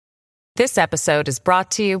This episode is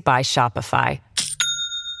brought to you by Shopify.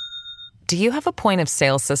 Do you have a point of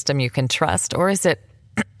sale system you can trust, or is it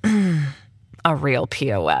a real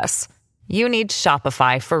POS? You need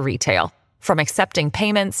Shopify for retail. From accepting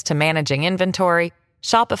payments to managing inventory,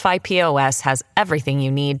 Shopify POS has everything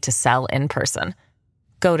you need to sell in person.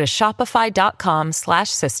 Go to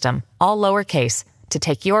shopify.com/system, all lowercase, to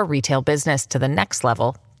take your retail business to the next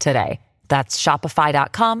level today. That's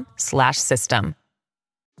shopify.com/system.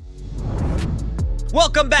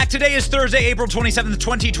 Welcome back. Today is Thursday, April 27th,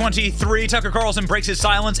 2023. Tucker Carlson breaks his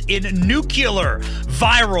silence in nuclear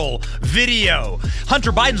viral video.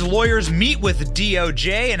 Hunter Biden's lawyers meet with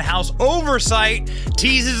DOJ, and House Oversight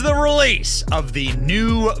teases the release of the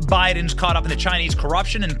new Bidens caught up in the Chinese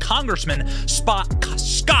corruption, and Congressman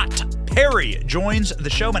Scott Perry joins the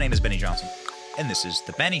show. My name is Benny Johnson, and this is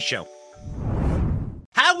The Benny Show.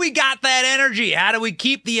 How we got that energy? How do we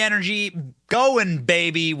keep the energy going,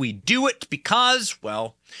 baby? We do it because,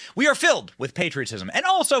 well, we are filled with patriotism and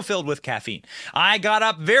also filled with caffeine. I got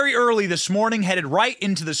up very early this morning, headed right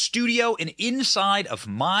into the studio, and inside of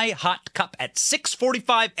my hot cup at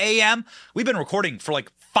 6:45 a.m., we've been recording for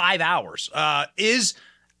like 5 hours, is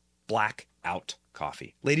blackout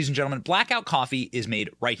coffee. Ladies and gentlemen, blackout coffee is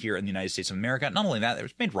made right here in the United States of America. Not only that,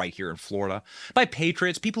 it's made right here in Florida by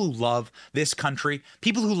patriots, people who love this country,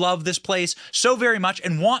 people who love this place so very much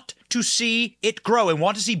and want to see it grow and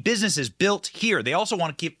want to see businesses built here. They also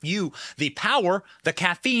want to give you the power, the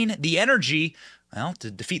caffeine, the energy, well,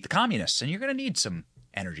 to defeat the communists. And you're going to need some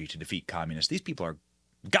energy to defeat communists. These people are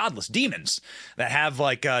godless demons that have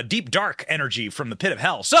like deep, dark energy from the pit of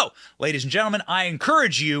hell. So, ladies and gentlemen, I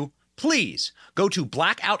encourage you, please go to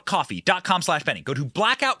blackoutcoffee.com/Benny. Go to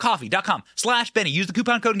blackoutcoffee.com/Benny. Use the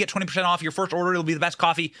coupon code and get 20% off your first order. It'll be the best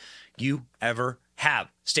coffee you ever have.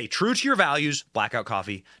 Stay true to your values.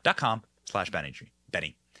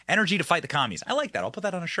 Blackoutcoffee.com/Benny. Energy to fight the commies. I like that. I'll put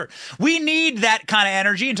that on a shirt. We need that kind of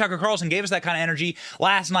energy, and Tucker Carlson gave us that kind of energy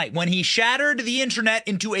last night when he shattered the internet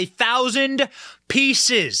into 1,000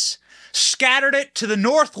 pieces. Scattered it to the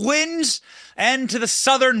north winds and to the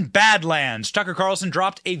southern badlands. Tucker Carlson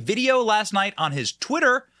dropped a video last night on his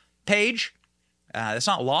Twitter page. It's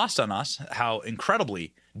not lost on us how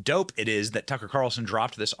incredibly dope it is that Tucker Carlson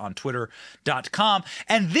dropped this on twitter.com.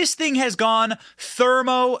 And this thing has gone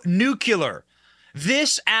thermonuclear.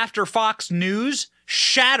 This after Fox News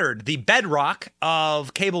shattered the bedrock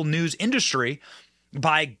of cable news industry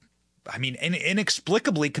by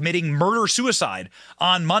inexplicably committing murder-suicide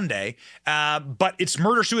on Monday, but it's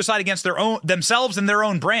murder-suicide against themselves and their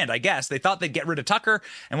own brand, I guess. They thought they'd get rid of Tucker,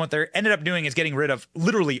 and what they ended up doing is getting rid of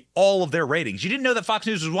literally all of their ratings. You didn't know that Fox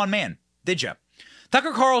News was one man, did you?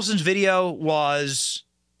 Tucker Carlson's video was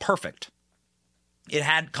perfect. It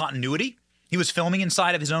had continuity. He was filming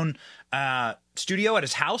inside of his own studio at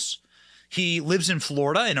his house. He lives in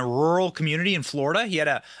Florida, in a rural community in Florida. He had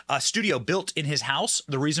a studio built in his house.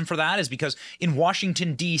 The reason for that is because in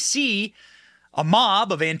Washington, D.C., a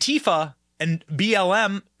mob of Antifa and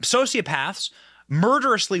BLM sociopaths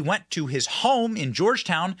murderously went to his home in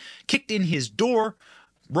Georgetown, kicked in his door,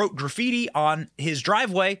 wrote graffiti on his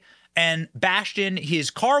driveway, and bashed in his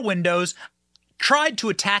car windows, tried to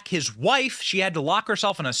attack his wife. She had to lock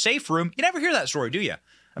herself in a safe room. You never hear that story, do you,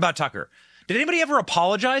 about Tucker? Did anybody ever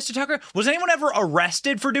apologize to Tucker? Was anyone ever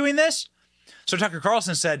arrested for doing this? So Tucker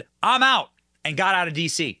Carlson said, I'm out, and got out of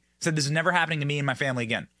D.C. Said, this is never happening to me and my family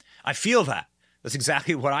again. I feel that. That's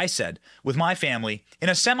exactly what I said with my family in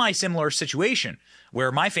a semi-similar situation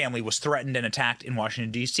where my family was threatened and attacked in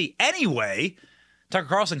Washington, D.C. Anyway, Tucker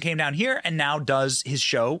Carlson came down here and now does his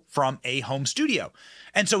show from a home studio.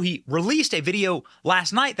 And so he released a video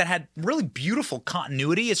last night that had really beautiful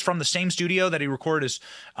continuity. It's from the same studio that he recorded his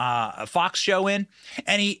Fox show in.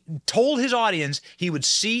 And he told his audience he would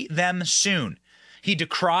see them soon. He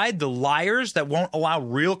decried the liars that won't allow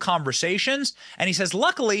real conversations. And he says,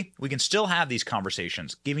 luckily, we can still have these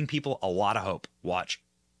conversations, giving people a lot of hope. Watch.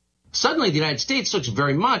 Suddenly, the United States looks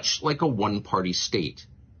very much like a one-party state.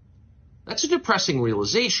 That's a depressing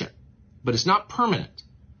realization, but it's not permanent.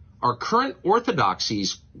 Our current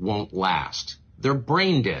orthodoxies won't last. They're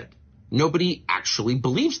brain dead. Nobody actually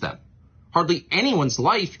believes them. Hardly anyone's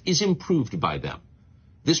life is improved by them.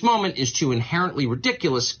 This moment is too inherently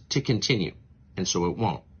ridiculous to continue, and so it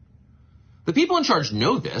won't. The people in charge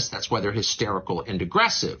know this. That's why they're hysterical and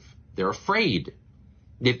aggressive. They're afraid.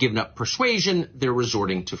 They've given up persuasion. They're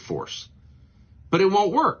resorting to force. But it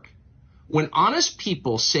won't work. When honest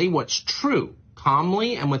people say what's true,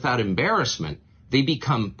 calmly and without embarrassment, they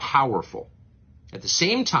become powerful. At the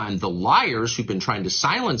same time, the liars who've been trying to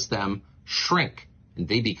silence them shrink, and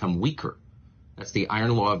they become weaker. That's the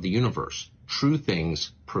iron law of the universe. true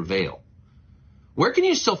things prevail. Where can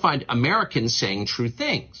you still find Americans saying true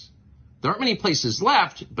things? There aren't many places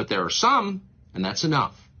left, but there are some, and that's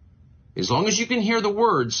enough. As long as you can hear the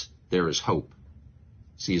words, there is hope.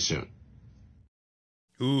 See you soon.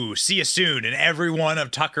 Ooh, see you soon. And every one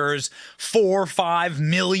of Tucker's 4 or 5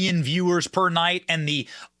 million viewers per night and the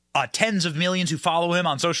tens of millions who follow him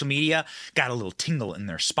on social media got a little tingle in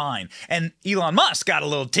their spine. And Elon Musk got a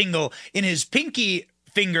little tingle in his pinky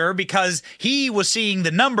finger because he was seeing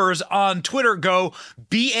the numbers on Twitter go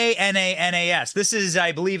BANANAS. This is,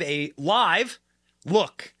 I believe, a live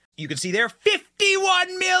look. You can see there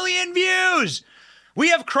 51 million views. We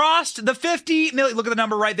have crossed the 50 million. Look at the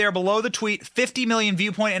number right there below the tweet, 50 million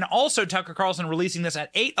viewpoint. And also Tucker Carlson releasing this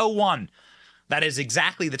at 8:01. That is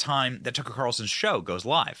exactly the time that Tucker Carlson's show goes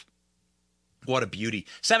live. What a beauty.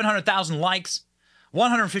 700,000 likes,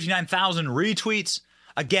 159,000 retweets.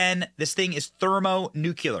 Again, this thing is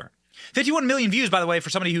thermonuclear. 51 million views, by the way, for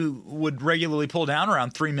somebody who would regularly pull down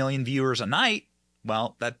around 3 million viewers a night.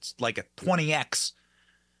 Well, that's like a 20x.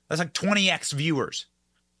 That's like 20x viewers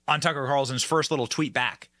on Tucker Carlson's first little tweet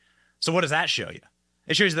back. So what does that show you?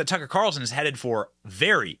 It shows you that Tucker Carlson is headed for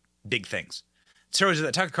very big things. It shows you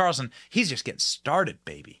that Tucker Carlson, he's just getting started,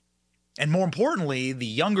 baby. And more importantly, the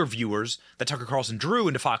younger viewers that Tucker Carlson drew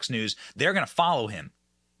into Fox News, they're going to follow him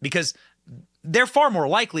because they're far more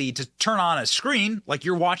likely to turn on a screen like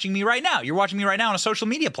you're watching me right now. You're watching me right now on a social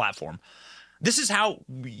media platform. This is how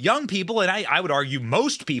young people, and I would argue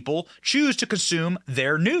most people, choose to consume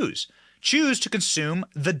their news, choose to consume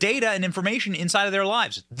the data and information inside of their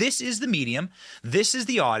lives. This is the medium. This is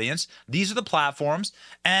the audience. These are the platforms.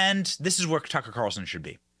 And this is where Tucker Carlson should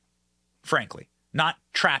be, frankly, not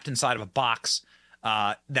trapped inside of a box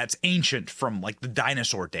that's ancient from like the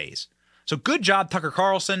dinosaur days. So good job, Tucker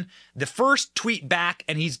Carlson. The first tweet back,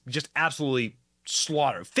 and he's just absolutely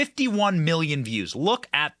slaughtered. 51 million views. Look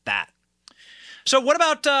at that. So what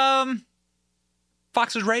about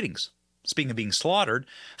Fox's ratings? Speaking of being slaughtered,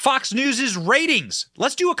 Fox News' ratings.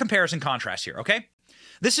 Let's do a comparison contrast here, okay?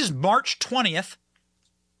 This is March 20th,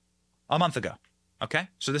 a month ago, okay?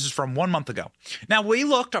 So this is from 1 month ago. Now, we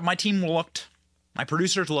looked, my team looked, my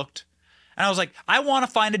producers looked, and I was like, I want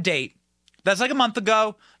to find a date that's like a month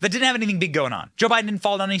ago that didn't have anything big going on. Joe Biden didn't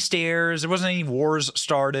fall down any stairs. There wasn't any wars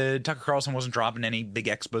started. Tucker Carlson wasn't dropping any big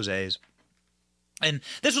exposés. And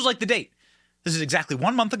this was like the date. This is exactly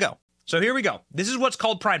 1 month ago. So here we go. This is what's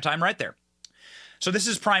called prime time right there. So this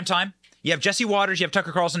is prime time. You have Jesse Waters, you have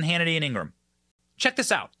Tucker Carlson, Hannity, and Ingram. Check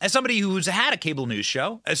this out. As somebody who's had a cable news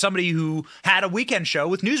show, as somebody who had a weekend show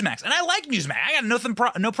with Newsmax, and I like Newsmax. I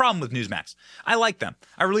got no problem with Newsmax. I like them.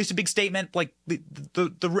 I released a big statement. Like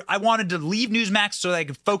I wanted to leave Newsmax so that I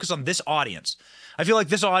could focus on this audience. I feel like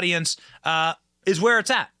this audience is where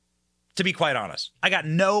it's at. To be quite honest, I got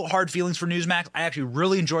no hard feelings for Newsmax. I actually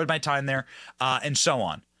really enjoyed my time there, and so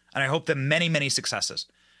on. And I hope them many, many successes.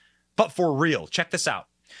 But for real, check this out.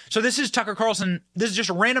 So this is Tucker Carlson. This is just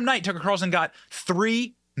a random night. Tucker Carlson got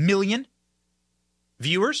 3 million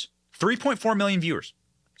viewers, 3.4 million viewers.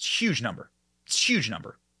 It's a huge number. It's a huge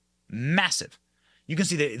number. Massive. You can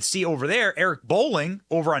see over there, Eric Bolling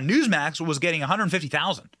over on Newsmax was getting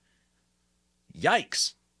 150,000.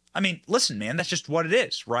 Yikes. I mean, listen, man, that's just what it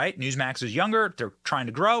is, right? Newsmax is younger. They're trying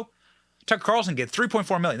to grow. Tucker Carlson gets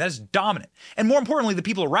 3.4 million. That is dominant. And more importantly, the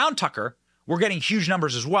people around Tucker were getting huge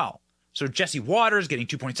numbers as well. So Jesse Waters getting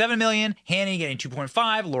 2.7 million, Hannity getting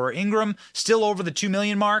 2.5, Laura Ingram still over the 2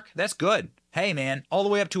 million mark. That's good. Hey, man, all the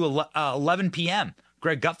way up to 11 p.m.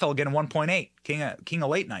 Greg Gutfeld getting 1.8, king of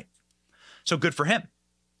late night. So good for him.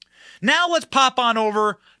 Now let's pop on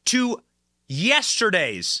over to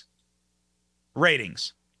yesterday's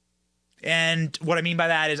ratings. And what I mean by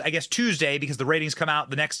that is, I guess, Tuesday, because the ratings come out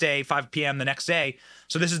the next day, 5 p.m. the next day.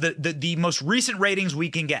 So this is the most recent ratings we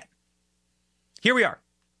can get. Here we are.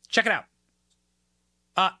 Check it out.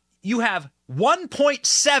 You have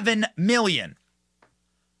 1.7 million.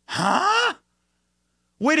 Huh?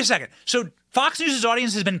 Wait a second. So Fox News'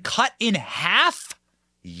 audience has been cut in half?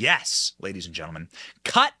 Yes, ladies and gentlemen.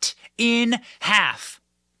 Cut in half.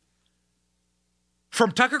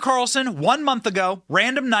 From Tucker Carlson 1 month ago,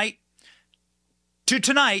 random night, to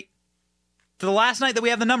tonight, to the last night that we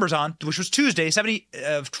have the numbers on, which was Tuesday,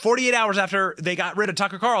 48 hours after they got rid of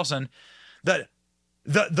Tucker Carlson, the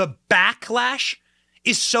backlash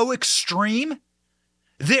is so extreme.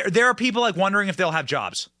 There are people like wondering if they'll have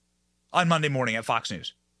jobs on Monday morning at Fox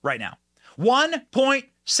News right now.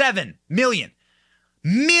 1.7 million.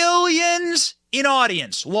 Millions in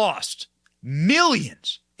audience lost.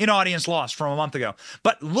 Millions in audience lost from a month ago.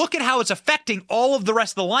 But look at how it's affecting all of the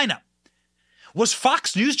rest of the lineup. Was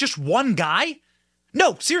Fox News just one guy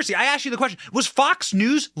No, seriously, I asked you the question. Was Fox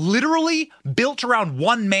News literally built around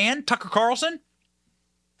one man, Tucker Carlson?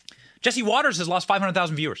 Jesse Waters has lost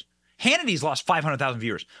 500,000 viewers. Hannity's lost 500,000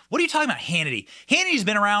 viewers. What are you talking about, Hannity? Hannity's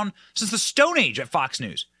been around since the Stone Age at Fox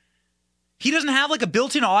News. He doesn't have like a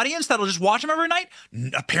built-in audience that'll just watch him every night?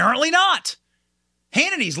 Apparently not.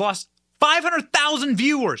 Hannity's lost 500,000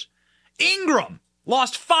 viewers. Ingram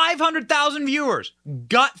lost 500,000 viewers.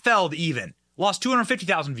 Gutfeld even lost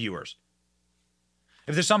 250,000 viewers.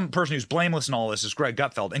 If there's some person who's blameless in all this, it's Greg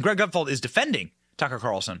Gutfeld. And Greg Gutfeld is defending Tucker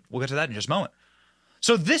Carlson. We'll get to that in just a moment.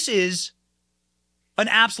 So this is an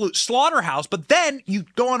absolute slaughterhouse. But then you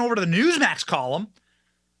go on over to the Newsmax column,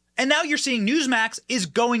 and now you're seeing Newsmax is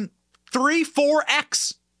going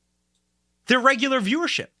 3-4x their regular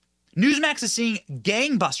viewership. Newsmax is seeing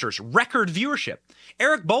gangbusters, record viewership.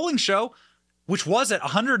 Eric Bowling's show, which was at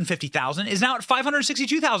 150,000, is now at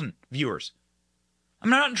 562,000 viewers. I'm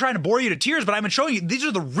not trying to bore you to tears, but I've been showing you these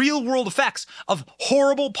are the real world effects of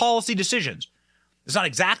horrible policy decisions. It's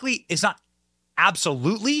not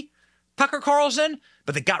absolutely Tucker Carlson,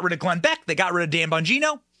 but they got rid of Glenn Beck. They got rid of Dan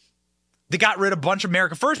Bongino. They got rid of a bunch of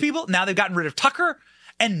America First people. Now they've gotten rid of Tucker.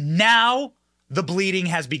 And now the bleeding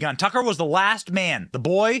has begun. Tucker was the last man, the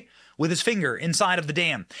boy with his finger inside of the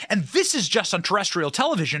dam. And this is just on terrestrial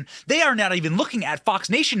television. They are not even looking at Fox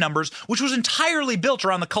Nation numbers, which was entirely built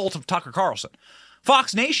around the cult of Tucker Carlson.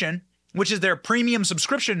 Fox Nation, which is their premium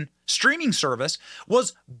subscription streaming service,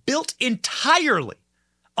 was built entirely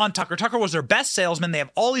on Tucker. Tucker was their best salesman. They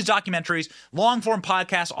have all these documentaries, long-form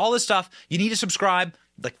podcasts, all this stuff. You need to subscribe,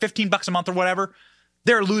 like $15 a month or whatever.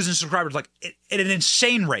 They're losing subscribers like at an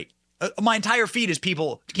insane rate. My entire feed is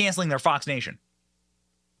people canceling their Fox Nation.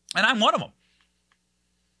 And I'm one of them.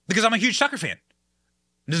 Because I'm a huge Tucker fan.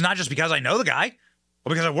 This is not just because I know the guy or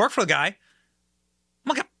because I work for the guy.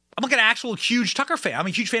 I'm like an actual huge Tucker fan. I'm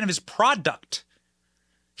a huge fan of his product.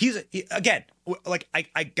 Again, like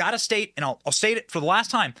I gotta state, and I'll state it for the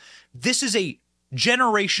last time, this is a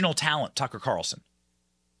generational talent, Tucker Carlson.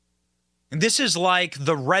 And this is like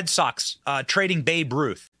the Red Sox trading Babe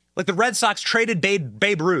Ruth. Like the Red Sox traded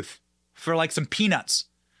Babe Ruth for like some peanuts.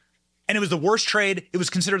 And it was the worst trade. It was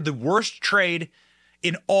considered the worst trade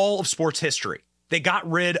in all of sports history. They got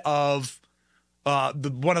rid of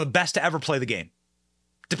one of the best to ever play the game.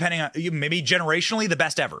 Depending on, maybe generationally, the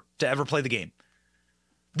best ever to ever play the game.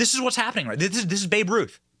 This is what's happening, right? This is Babe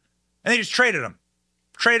Ruth. And they just traded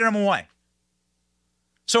him away.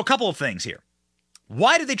 So a couple of things here.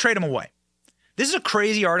 Why did they trade him away? This is a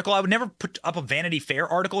crazy article. I would never put up a Vanity Fair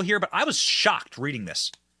article here, but I was shocked reading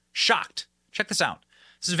this. Shocked. Check this out.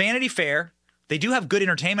 This is Vanity Fair. They do have good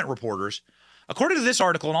entertainment reporters. According to this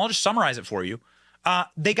article, and I'll just summarize it for you,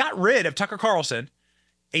 they got rid of Tucker Carlson,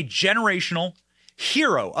 a generational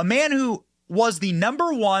hero, a man who was the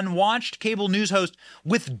 #1 watched cable news host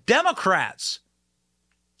with Democrats.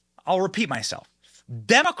 I'll repeat myself.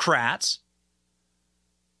 Democrats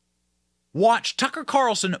watch Tucker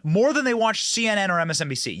Carlson more than they watch CNN or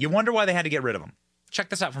MSNBC. You wonder why they had to get rid of him. Check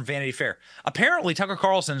this out from Vanity Fair. Apparently, Tucker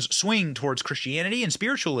Carlson's swing towards Christianity and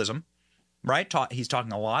spiritualism, right? He's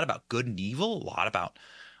talking a lot about good and evil, a lot about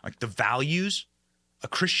like the values,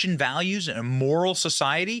 Christian values and a moral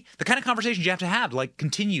society, the kind of conversations you have to like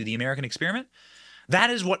continue the American experiment. That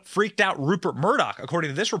is what freaked out Rupert Murdoch, according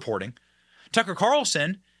to this reporting. Tucker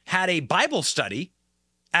Carlson had a Bible study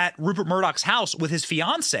at Rupert Murdoch's house with his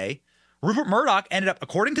fiance. Rupert Murdoch ended up,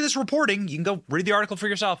 according to this reporting, you can go read the article for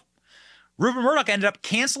yourself. Rupert Murdoch ended up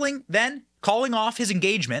calling off his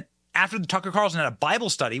engagement after Tucker Carlson had a Bible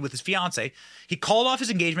study with his fiance. He called off his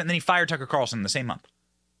engagement and then he fired Tucker Carlson in the same month.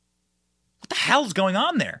 What the hell's going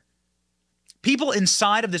on there? People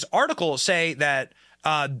inside of this article say that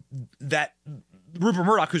that Rupert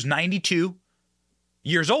Murdoch, who's 92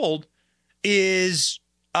 years old, is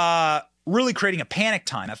really creating a panic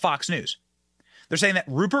time at Fox News. They're saying that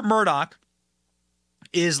Rupert Murdoch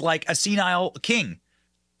is like a senile king.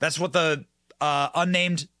 That's what the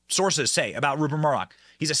unnamed sources say about Rupert Murdoch.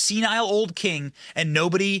 He's a senile old king, and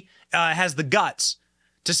nobody has the guts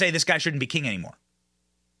to say this guy shouldn't be king anymore.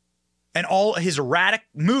 And all his erratic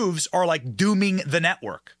moves are like dooming the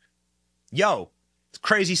network. Yo, it's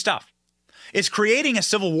crazy stuff. It's creating a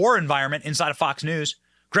civil war environment inside of Fox News.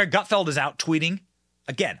 Greg Gutfeld is out tweeting.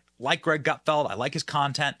 Again, like Greg Gutfeld, I like his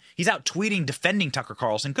content. He's out tweeting, defending Tucker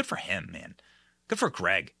Carlson. Good for him, man. Good for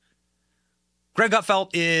Greg. Greg Gutfeld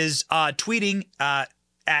is tweeting at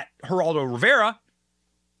Geraldo Rivera,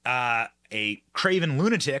 a craven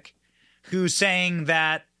lunatic, who's saying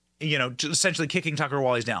that, essentially kicking Tucker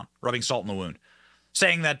while he's down, rubbing salt in the wound,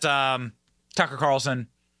 saying that Tucker Carlson,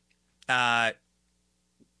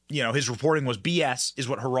 his reporting was BS, is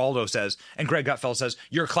what Geraldo says. And Greg Gutfeld says,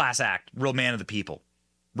 you're a class act, real man of the people.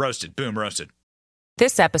 Roasted. Boom, roasted.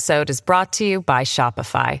 This episode is brought to you by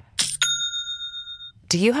Shopify.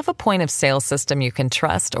 Do you have a point of sale system you can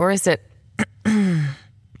trust, or is it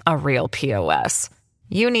a real POS?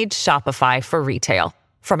 You need Shopify for retail.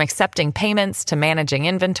 From accepting payments to managing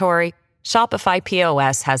inventory, Shopify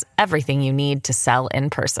POS has everything you need to sell in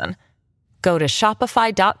person. Go to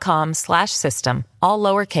shopify.com/system, all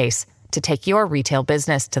lowercase, to take your retail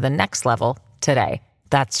business to the next level today.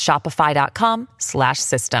 That's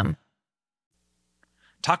shopify.com/system.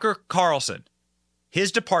 Tucker Carlson,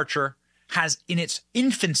 his departure has, in its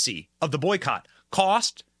infancy of the boycott,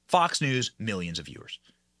 cost Fox News millions of viewers.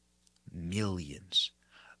 Millions.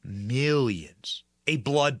 A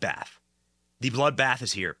bloodbath. The bloodbath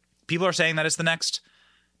is here. People are saying it's the next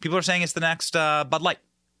Bud Light.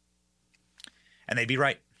 And they'd be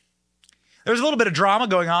right. There's a little bit of drama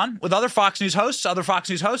going on with other Fox News hosts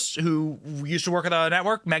who used to work at the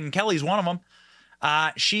network. Megyn Kelly is one of them.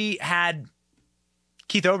 She had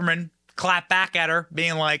Keith Olbermann clap back at her,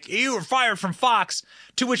 being like, you were fired from Fox,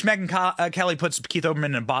 to which Megyn Kelly puts Keith Olbermann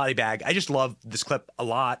in a body bag. I just love this clip a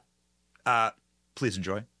lot. Please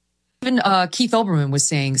enjoy. Even Keith Olbermann was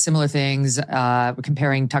saying similar things,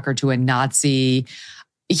 comparing Tucker to a Nazi.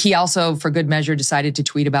 He also, for good measure, decided to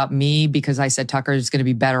tweet about me because I said Tucker is going to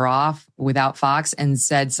be better off without Fox, and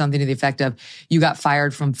said something to the effect of, you got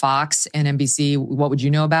fired from Fox and NBC. What would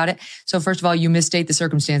you know about it? So first of all, you misstate the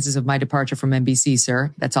circumstances of my departure from NBC,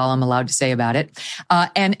 sir. That's all I'm allowed to say about it.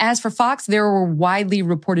 And as for Fox, there were widely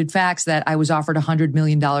reported facts that I was offered $100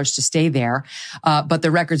 million to stay there. But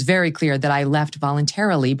the record's very clear that I left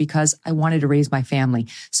voluntarily because I wanted to raise my family,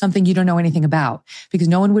 something you don't know anything about, because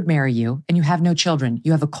no one would marry you and you have no children.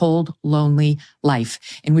 You have a cold, lonely life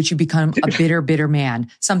in which you become a bitter, bitter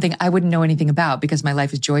man, something I wouldn't know anything about because my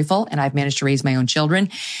life is joyful and I've managed to raise my own children.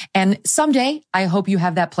 And someday I hope you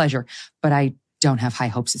have that pleasure, but I don't have high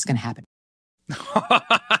hopes it's going to happen.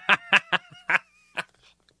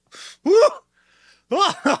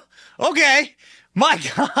 Okay. My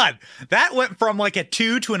God. That went from like a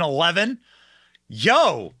 2 to an 11.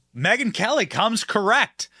 Yo, Megyn Kelly comes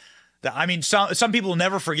correct. I mean, some people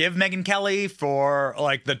never forgive Megyn Kelly for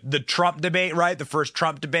like the Trump debate, right? The first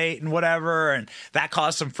Trump debate and whatever. And that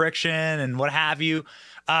caused some friction and what have you.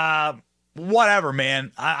 Whatever,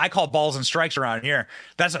 man. I call balls and strikes around here.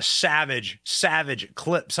 That's a savage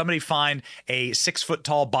clip. Somebody find a 6 foot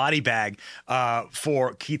tall body bag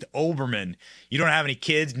for Keith Olbermann. You don't have any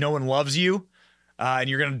kids. No one loves you. And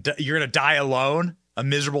you're gonna die alone. A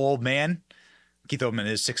miserable old man. Keith Olbermann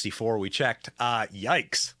is 64. We checked.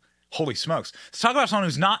 Yikes. Holy smokes. Let's talk about someone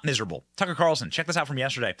who's not miserable. Tucker Carlson. Check this out from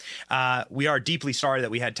yesterday. We are deeply sorry that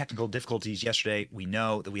we had technical difficulties yesterday. We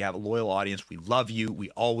know that we have a loyal audience. We love you.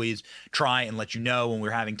 We always try and let you know when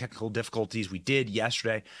we're having technical difficulties. We did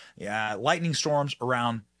yesterday. Lightning storms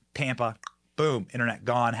around Tampa. Boom. Internet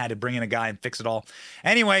gone. Had to bring in a guy and fix it all.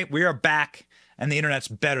 Anyway, we are back. And the internet's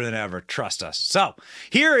better than ever. Trust us. So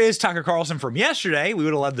here is Tucker Carlson from yesterday. We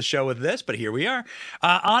would have loved the show with this, but here we are.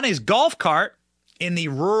 On his golf cart in the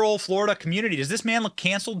rural Florida community. Does this man look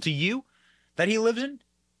canceled to you that he lives in?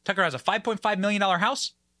 Tucker has a $5.5 million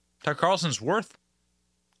house. Tucker Carlson's worth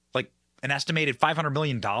like an estimated $500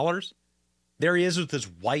 million. There he is with his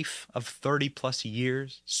wife of 30 plus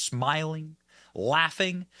years, smiling,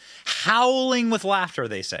 laughing, howling with laughter,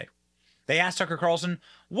 they say. They asked Tucker Carlson,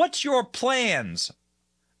 what's your plans?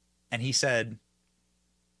 And he said,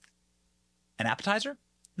 an appetizer,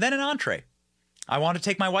 then an entree. I want to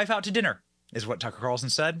take my wife out to dinner, is what Tucker Carlson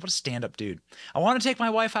said. What a stand-up dude. I want to take my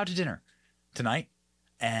wife out to dinner tonight.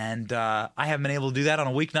 And I haven't been able to do that on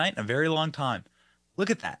a weeknight in a very long time.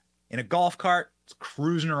 Look at that. In a golf cart, it's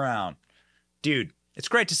cruising around. Dude, it's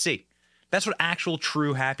great to see. That's what actual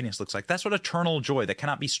true happiness looks like. That's what eternal joy that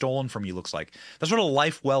cannot be stolen from you looks like. That's what a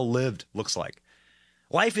life well lived looks like.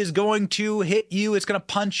 Life is going to hit you. It's going to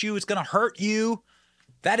punch you. It's going to hurt you.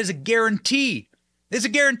 That is a guarantee. It's a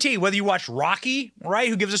guarantee. Whether you watch Rocky, right,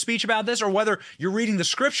 who gives a speech about this, or whether you're reading the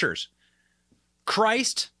scriptures.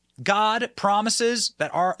 Christ, God promises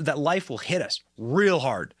that life will hit us real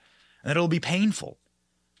hard and that it'll be painful.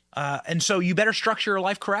 And so you better structure your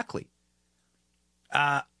life correctly.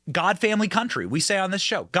 God, family, country. We say on this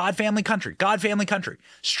show, God, family, country. God, family, country.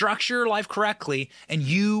 Structure your life correctly and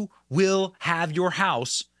you will have your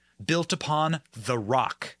house built upon the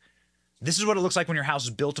rock. This is what it looks like when your house is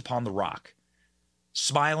built upon the rock.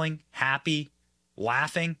 Smiling, happy,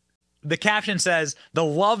 laughing. The caption says, the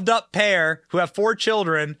loved up pair who have 4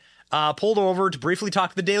 children pulled over to briefly talk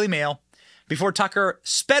to the Daily Mail before Tucker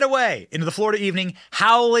sped away into the Florida evening,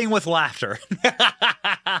 howling with laughter.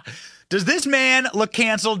 Does this man look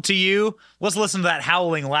canceled to you? Let's listen to that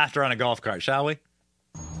howling laughter on a golf cart, shall we?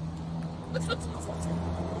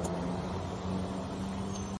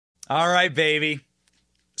 All right, baby.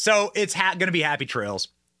 So it's going to be happy trails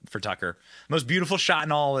for Tucker. Most beautiful shot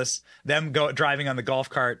in all this, them driving on the golf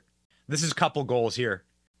cart. This is couple goals here.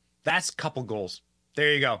 That's couple goals.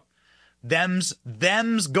 There you go.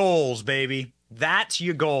 Them's goals, baby. That's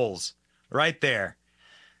your goals right there.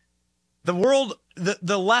 The world,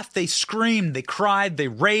 the left, they screamed, they cried, they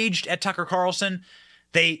raged at Tucker Carlson.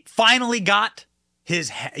 They finally got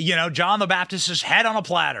his, John the Baptist's head on a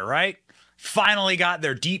platter, right? Finally got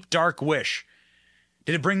their deep, dark wish.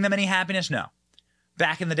 Did it bring them any happiness? No.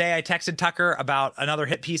 Back in the day, I texted Tucker about another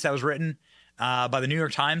hit piece that was written by the New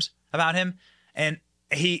York Times about him, and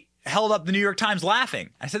he held up the New York Times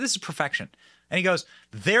laughing. I said, this is perfection. And he goes,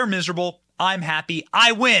 they're miserable. I'm happy.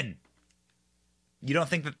 I win. You don't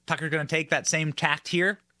think that Tucker's going to take that same tact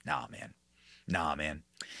here? Nah, man.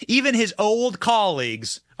 Even his old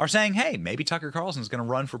colleagues are saying, hey, maybe Tucker Carlson's going to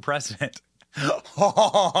run for president.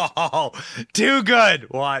 Oh, too good.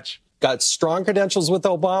 Watch. Got strong credentials with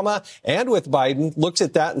Obama and with Biden, looks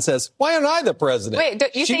at that and says, why aren't I the president? Wait, do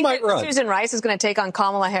you think that run. Susan Rice is going to take on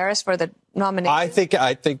Kamala Harris for the nomination? I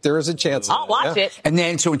think there is a chance. I'll watch it. And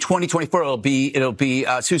then, so in 2024, it'll be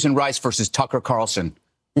Susan Rice versus Tucker Carlson.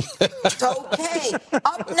 Okay.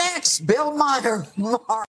 Up next, Bill Maher.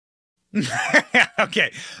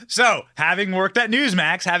 Okay, so having worked at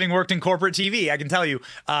Newsmax, having worked in corporate TV, I can tell you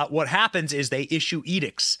what happens is they issue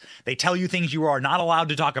edicts. They tell you things you are not allowed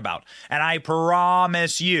to talk about. And I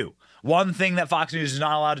promise you, one thing that Fox News is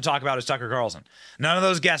not allowed to talk about is Tucker Carlson. None of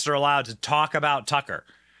those guests are allowed to talk about Tucker.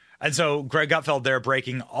 And so Greg Gutfeld there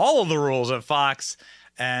breaking all of the rules of Fox,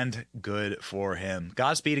 and good for him.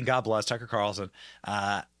 Godspeed and God bless Tucker Carlson.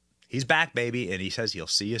 He's back, baby, and he says he'll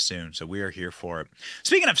see you soon, so we are here for it.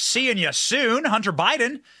 Speaking of seeing you soon, Hunter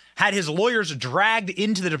Biden had his lawyers dragged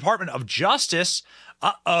into the Department of Justice.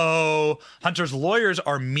 Uh-oh. Hunter's lawyers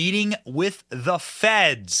are meeting with the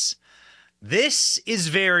feds. This is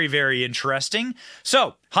very, very interesting.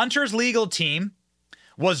 So, Hunter's legal team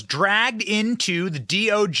was dragged into the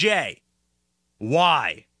DOJ.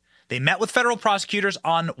 Why? They met with federal prosecutors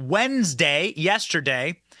on Wednesday,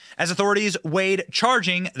 yesterday, as authorities weighed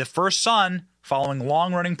charging the first son following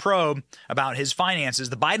long-running probe about his finances.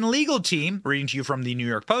 The Biden legal team, reading to you from the New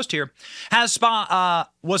York Post here, was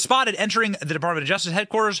spotted entering the Department of Justice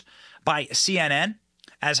headquarters by CNN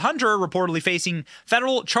as Hunter reportedly facing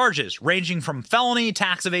federal charges ranging from felony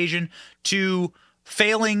tax evasion to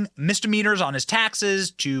failing misdemeanors on his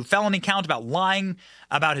taxes to felony count about lying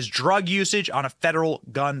about his drug usage on a federal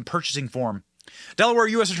gun purchasing form. Delaware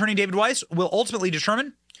U.S. Attorney David Weiss will ultimately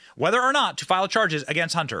determine whether or not to file charges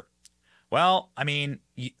against Hunter. Well,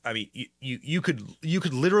 you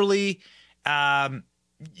could literally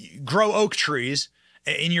grow oak trees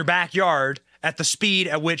in your backyard at the speed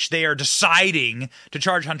at which they are deciding to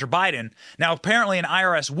charge Hunter Biden. Now, apparently an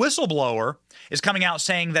IRS whistleblower is coming out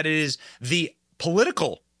saying that it is the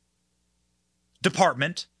political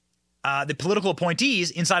department, the political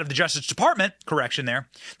appointees inside of the Justice Department,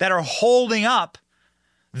 that are holding up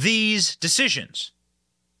these decisions.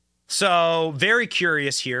 So very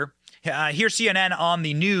curious here. Here's CNN on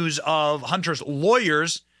the news of Hunter's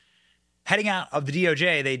lawyers heading out of the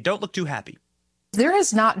DOJ. They don't look too happy. There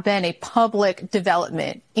has not been a public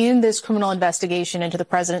development in this criminal investigation into the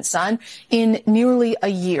president's son in nearly a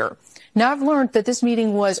year. Now, I've learned that this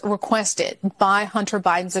meeting was requested by Hunter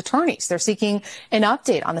Biden's attorneys. They're seeking an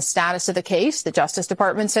update on the status of the case. The Justice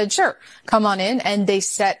Department said, sure, come on in, and they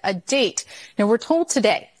set a date. Now, we're told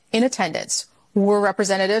today in attendance were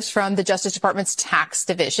representatives from the Justice Department's tax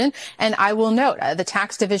division. And I will note, the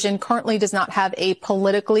tax division currently does not have a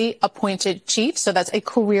politically appointed chief. So that's a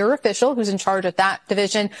career official who's in charge of that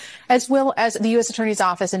division, as well as the U.S. Attorney's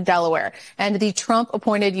Office in Delaware. And the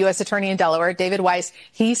Trump-appointed U.S. Attorney in Delaware, David Weiss,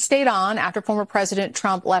 he stayed on after former President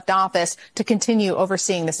Trump left office to continue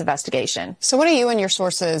overseeing this investigation. So what do you and your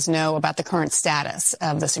sources know about the current status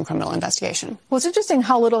of this criminal investigation? Well, it's interesting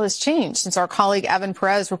how little has changed since our colleague Evan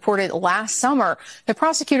Perez reported last summer. The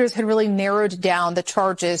prosecutors had really narrowed down the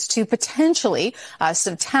charges to potentially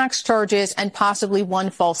some tax charges and possibly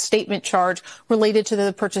one false statement charge related to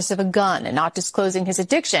the purchase of a gun and not disclosing his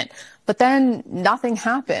addiction. But then nothing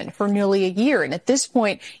happened for nearly a year. And at this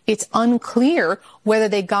point, it's unclear whether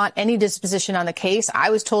they got any disposition on the case.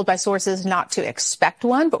 I was told by sources not to expect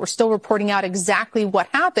one, but we're still reporting out exactly what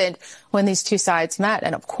happened when these two sides met.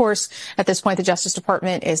 And of course, at this point, the Justice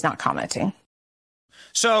Department is not commenting.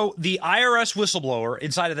 So the IRS whistleblower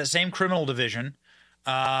inside of that same criminal division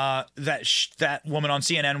that woman on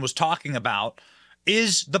CNN was talking about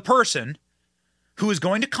is the person who is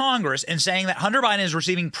going to Congress and saying that Hunter Biden is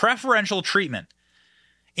receiving preferential treatment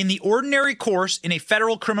in the ordinary course in a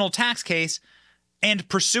federal criminal tax case, and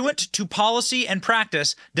pursuant to policy and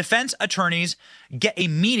practice, defense attorneys get a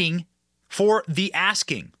meeting for the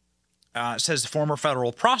asking, says the former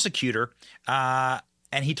federal prosecutor,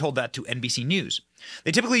 and he told that to NBC News.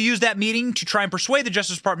 They typically use that meeting to try and persuade the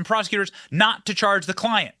Justice Department prosecutors not to charge the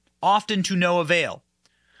client, often to no avail.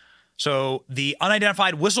 So the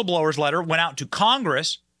unidentified whistleblower's letter went out to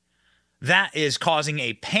Congress. That is causing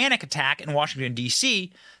a panic attack in Washington,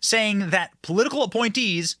 D.C., saying that political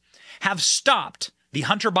appointees have stopped the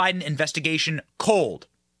Hunter Biden investigation cold.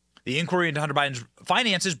 The inquiry into Hunter Biden's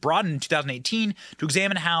finances broadened in 2018 to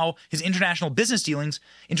examine how his international business dealings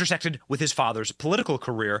intersected with his father's political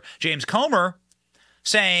career. James Comer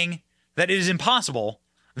saying that it is impossible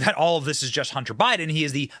that all of this is just Hunter Biden. He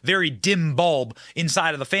is the very dim bulb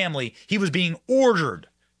inside of the family. He was being ordered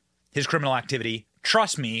his criminal activity.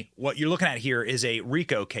 Trust me, what you're looking at here is a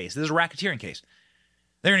RICO case. This is a racketeering case.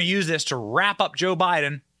 They're going to use this to wrap up Joe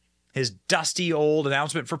Biden, his dusty old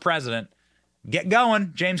announcement for president. Get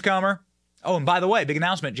going, James Comer. Oh, and by the way, big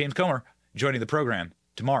announcement, James Comer joining the program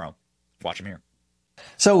tomorrow. Watch him here.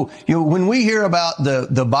 So, when we hear about the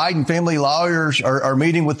Biden family lawyers are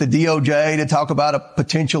meeting with the DOJ to talk about a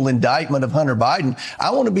potential indictment of Hunter Biden,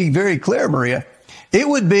 I want to be very clear, Maria. It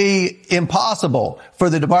would be impossible for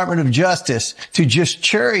the Department of Justice to just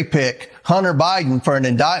cherry pick Hunter Biden for an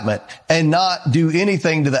indictment and not do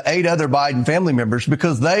anything to the 8 other Biden family members,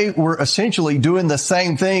 because they were essentially doing the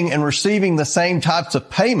same thing and receiving the same types of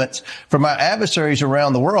payments from our adversaries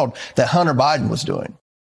around the world that Hunter Biden was doing.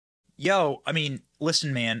 Yo, I mean,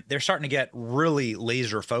 listen, man, they're starting to get really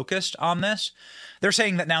laser focused on this. They're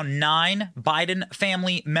saying that now 9 Biden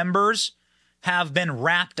family members have been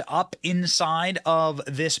wrapped up inside of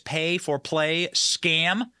this pay for play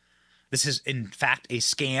scam. This is, in fact, a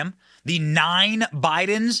scam. The 9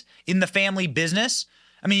 Bidens in the family business.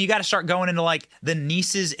 I mean, you got to start going into like the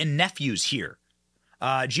nieces and nephews here.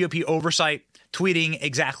 GOP oversight tweeting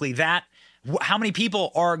exactly that. How many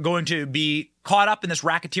people are going to be caught up in this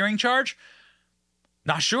racketeering charge?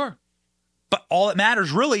 Not sure. But all that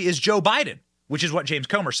matters really is Joe Biden, which is what James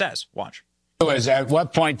Comer says. Watch. At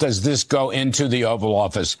what point does this go into the Oval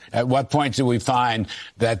Office? At what point do we find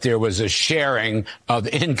that there was a sharing of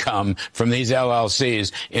income from these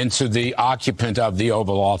LLCs into the occupant of the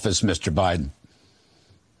Oval Office, Mr. Biden?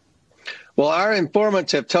 Well, our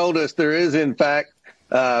informants have told us there is, in fact,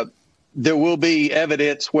 there will be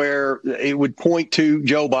evidence where it would point to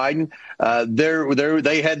Joe Biden.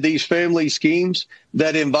 They had these family schemes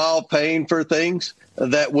that involve paying for things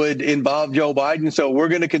that would involve Joe Biden. So we're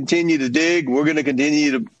going to continue to dig. We're going to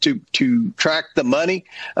continue to track the money,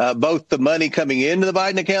 both the money coming into the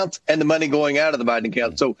Biden accounts and the money going out of the Biden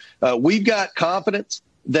account. So we've got confidence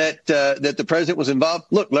that the president was involved.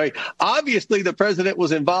 Look, Larry, obviously the president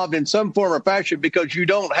was involved in some form or fashion, because you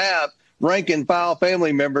don't have rank and file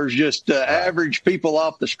family members, just average people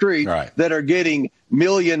off the street that are getting $1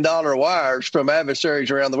 million wires from adversaries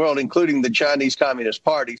around the world, including the Chinese Communist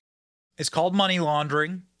Party. It's called money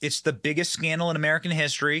laundering. It's the biggest scandal in American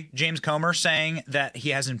history. James Comer saying that he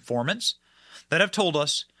has informants that have told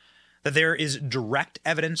us that there is direct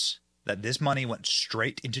evidence that this money went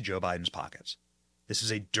straight into Joe Biden's pockets. This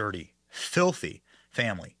is a dirty, filthy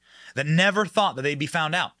family that never thought that they'd be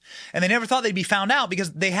found out. And they never thought they'd be found out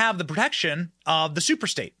because they have the protection of the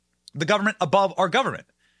superstate, the government above our government,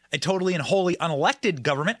 a totally and wholly unelected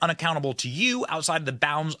government, unaccountable to you outside of the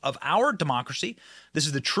bounds of our democracy. This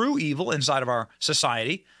is the true evil inside of our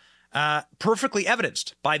society, perfectly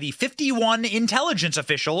evidenced by the 51 intelligence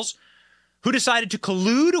officials who decided to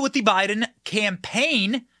collude with the Biden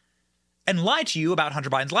campaign and lie to you about Hunter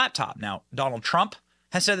Biden's laptop. Now, Donald Trump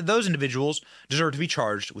has said that those individuals deserve to be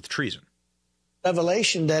charged with treason.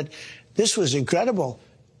 Revelation that this was incredible,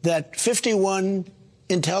 that 51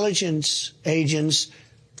 intelligence agents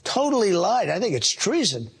totally lied. I think it's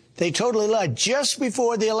treason. They totally lied just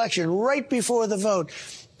before the election, right before the vote.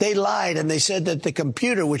 They lied, and they said that the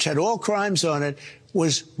computer, which had all crimes on it,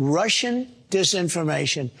 was Russian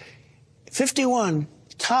disinformation. 51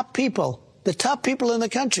 top people, the top people in the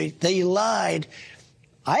country, they lied.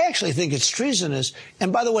 I actually think it's treasonous.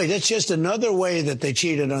 And by the way, that's just another way that they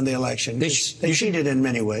cheated on the election. They cheated in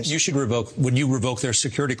many ways. You should would you revoke their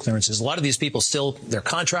security clearances? A lot of these people they're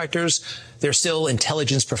contractors, they're still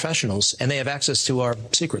intelligence professionals, and they have access to our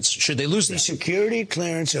secrets. Should they lose that? The security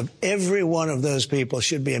clearance of every one of those people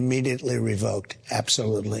should be immediately revoked.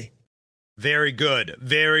 Absolutely. Very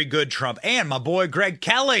good, Trump. And my boy Greg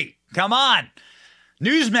Kelly, come on.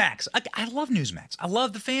 Newsmax. I love Newsmax. I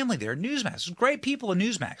love the family there at Newsmax. There's great people at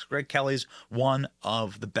Newsmax. Greg Kelly's one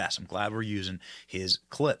of the best. I'm glad we're using his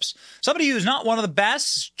clips. Somebody who's not one of the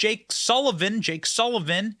best, Jake Sullivan. Jake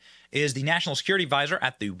Sullivan is the National Security Advisor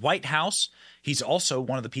at the White House. He's also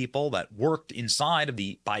one of the people that worked inside of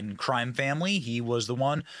the Biden crime family. He was the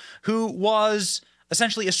one who was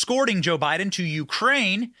essentially escorting Joe Biden to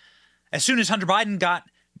Ukraine. As soon as Hunter Biden got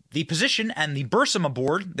the position and the Burisma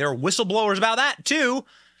board, there are whistleblowers about that too.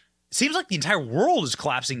 Seems like the entire world is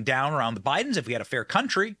collapsing down around the Bidens. If we had a fair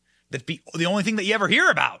country, that'd be the only thing that you ever hear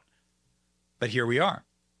about. But here we are.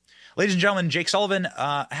 Ladies and gentlemen, Jake Sullivan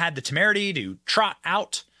had the temerity to trot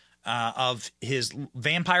out of his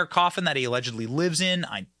vampire coffin that he allegedly lives in.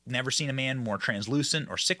 I've never seen a man more translucent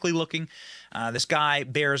or sickly looking. This guy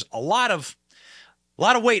bears a lot of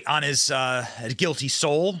weight on his guilty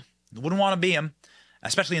soul. Wouldn't want to be him.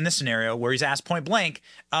 Especially in this scenario where he's asked point blank,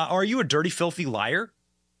 are you a dirty, filthy liar?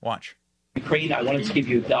 Watch. Ukraine, I wanted to give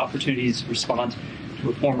you the opportunity to respond to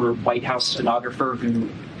a former White House stenographer who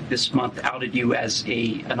this month outed you as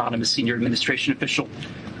an anonymous senior administration official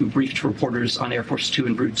who briefed reporters on Air Force Two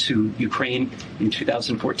en route to Ukraine in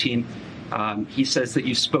 2014. He says that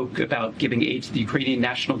you spoke about giving aid to the Ukrainian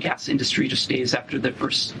national gas industry just days after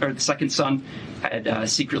the second son had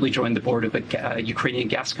secretly joined the board of a Ukrainian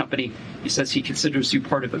gas company. He says he considers you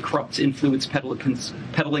part of a corrupt influence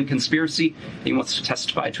peddling conspiracy. He wants to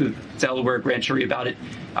testify to a Delaware grand jury about it.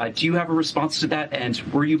 Do you have a response to that? And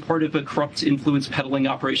were you part of a corrupt influence peddling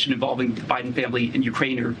operation involving the Biden family in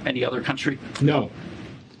Ukraine or any other country? No.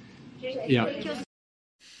 Yeah.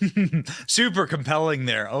 Super compelling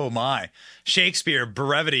there. Oh my. Shakespeare,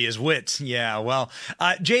 brevity is wit. Yeah, well,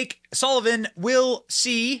 Jake Sullivan will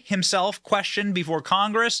see himself questioned before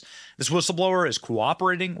Congress. This whistleblower is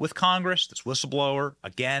cooperating with Congress. This whistleblower,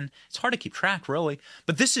 again, it's hard to keep track, really.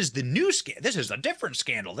 But this is the new scandal. This is a different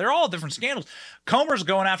scandal. They're all different scandals. Comer's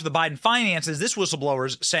going after the Biden finances. This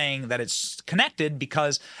whistleblower's saying that it's connected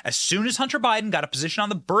because as soon as Hunter Biden got a position on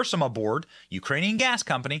the Burisma board, Ukrainian gas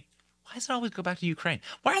company, why does it always go back to Ukraine?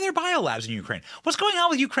 Why are there biolabs in Ukraine? What's going on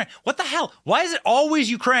with Ukraine? What the hell? Why is it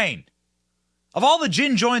always Ukraine? Of all the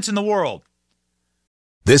gin joints in the world.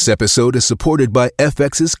 This episode is supported by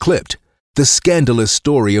FX's Clipped, the scandalous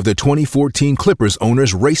story of the 2014 Clippers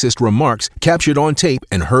owner's racist remarks captured on tape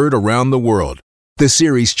and heard around the world. The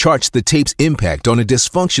series charts the tape's impact on a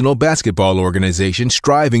dysfunctional basketball organization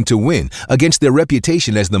striving to win against their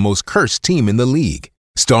reputation as the most cursed team in the league.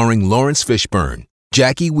 Starring Lawrence Fishburne,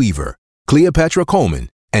 Jackie Weaver, Cleopatra Coleman,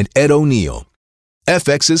 and Ed O'Neill.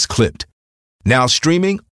 FX's Clipped. Now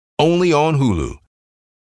streaming only on Hulu.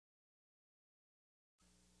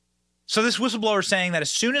 So this whistleblower is saying that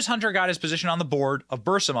as soon as Hunter got his position on the board of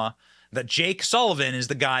Burisma, that Jake Sullivan is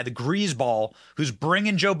the guy, the greaseball, who's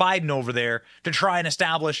bringing Joe Biden over there to try and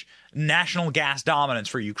establish national gas dominance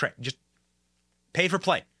for Ukraine. Just pay for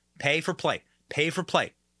play, pay for play, pay for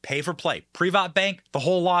play, pay for play. Privat bank, the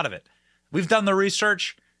whole lot of it. We've done the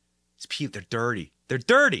research. They're dirty. They're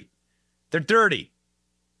dirty. They're dirty.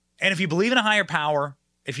 And if you believe in a higher power,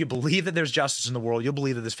 if you believe that there's justice in the world, you'll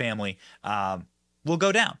believe that this family will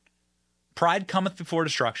go down. Pride cometh before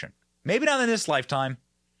destruction. Maybe not in this lifetime.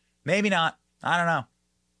 Maybe not. I don't know.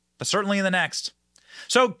 But certainly in the next.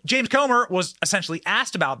 So James Comer was essentially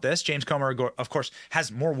asked about this. James Comer, of course,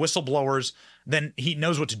 has more whistleblowers than he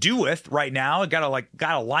knows what to do with right now.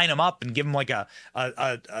 Gotta line them up and give them like a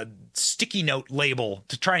sticky note label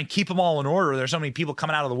to try and keep them all in order. There's so many people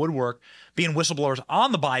coming out of the woodwork being whistleblowers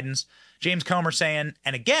on the Bidens. James Comer saying,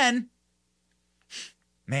 and again,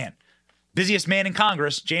 man, busiest man in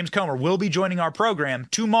Congress, James Comer, will be joining our program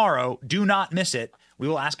tomorrow. Do not miss it. We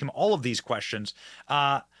will ask him all of these questions.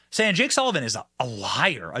 Saying Jake Sullivan is a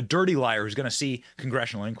liar, a dirty liar who's going to see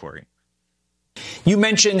congressional inquiry. You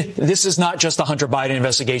mentioned this is not just a Hunter Biden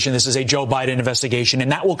investigation. This is a Joe Biden investigation,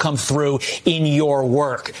 and that will come through in your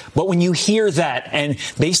work. But when you hear that, and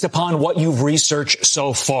based upon what you've researched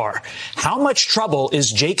so far, how much trouble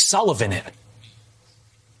is Jake Sullivan in?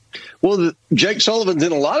 Well, Jake Sullivan's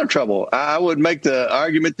in a lot of trouble. I would make the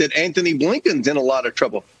argument that Anthony Blinken's in a lot of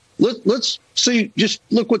trouble. Let's see, just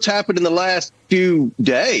look what's happened in the last few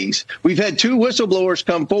days. We've had two whistleblowers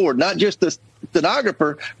come forward, not just the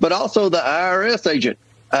stenographer, but also the IRS agent.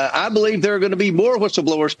 I believe there are going to be more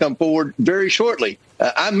whistleblowers come forward very shortly.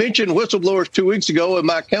 I mentioned whistleblowers 2 weeks ago, and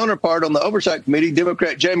my counterpart on the Oversight Committee,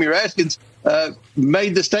 Democrat Jamie Raskins,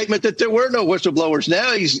 made the statement that there were no whistleblowers.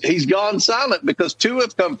 Now he's gone silent because two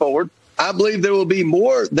have come forward. I believe there will be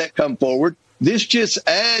more that come forward. This just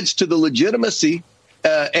adds to the legitimacy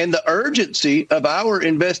and the urgency of our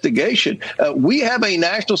investigation. We have a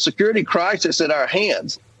national security crisis in our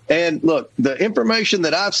hands. And look, the information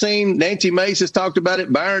that I've seen, Nancy Mace has talked about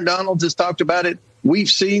it. Byron Donalds has talked about it. We've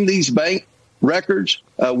seen these bank records.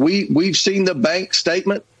 We've seen the bank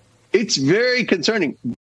statement. It's very concerning.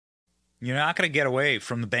 You're not going to get away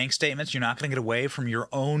from the bank statements. You're not going to get away from your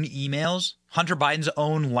own emails. Hunter Biden's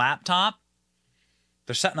own laptop.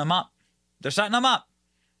 They're setting them up. They're setting them up.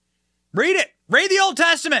 Read it. Read the Old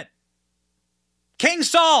Testament. King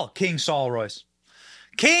Saul, Royce.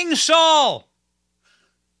 King Saul.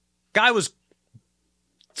 Guy was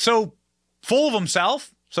so full of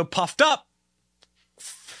himself, so puffed up.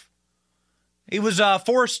 He was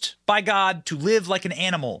forced by God to live like an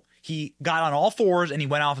animal. He got on all fours and he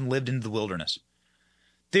went off and lived into the wilderness.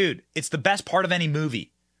 Dude, it's the best part of any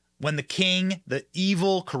movie. When the king, the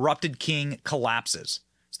evil, corrupted king, collapses.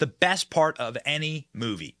 It's the best part of any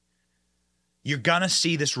movie. You're going to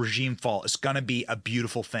see this regime fall. It's going to be a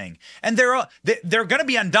beautiful thing. And they're going to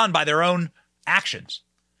be undone by their own actions.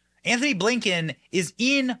 Anthony Blinken is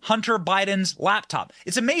in Hunter Biden's laptop.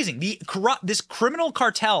 It's amazing. This criminal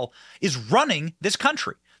cartel is running this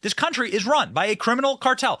country. This country is run by a criminal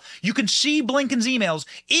cartel. You can see Blinken's emails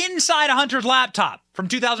inside a Hunter's laptop from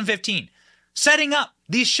 2015, setting up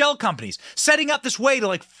these shell companies, setting up this way to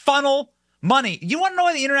like funnel money. You want to know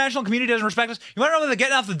why the international community doesn't respect us? You want to know why they're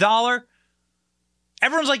getting off the dollar?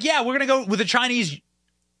 Everyone's like, yeah, we're going to go with the Chinese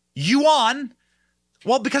yuan.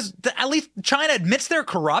 Well, because at least China admits they're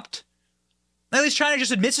corrupt. At least China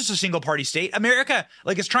just admits it's a single party state. America,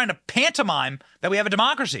 is trying to pantomime that we have a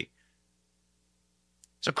democracy.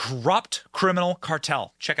 It's a corrupt criminal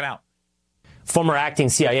cartel. Check it out. Former acting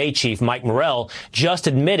CIA chief Mike Morrell just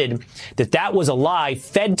admitted that that was a lie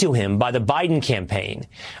fed to him by the Biden campaign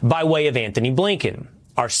by way of Anthony Blinken,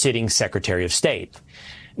 our sitting Secretary of State.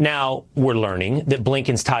 Now, we're learning that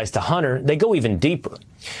Blinken's ties to Hunter, they go even deeper.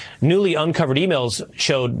 Newly uncovered emails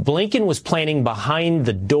showed Blinken was planning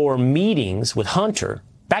behind-the-door meetings with Hunter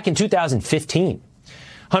back in 2015.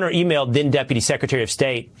 Hunter emailed then Deputy Secretary of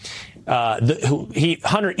State,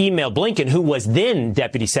 Hunter emailed Blinken, who was then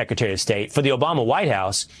Deputy Secretary of State for the Obama White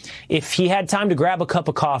House, if he had time to grab a cup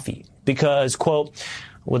of coffee because, quote,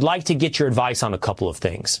 would like to get your advice on a couple of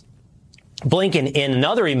things. Blinken, in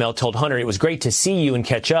another email, told Hunter it was great to see you and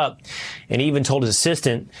catch up, and even told his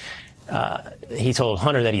assistant, he told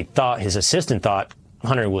Hunter that his assistant thought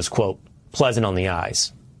Hunter was, quote, pleasant on the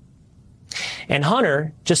eyes. And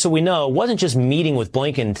Hunter, just so we know, wasn't just meeting with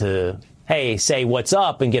Blinken to, hey, say what's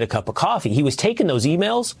up and get a cup of coffee. He was taking those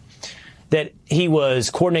emails that he was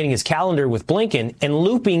coordinating his calendar with Blinken and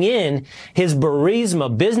looping in his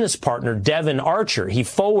Burisma business partner, Devin Archer. He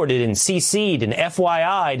forwarded and CC'd and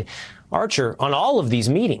FYI'd Archer on all of these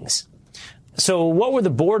meetings. So what were the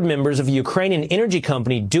board members of a Ukrainian energy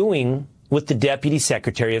company doing with the Deputy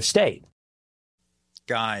Secretary of State?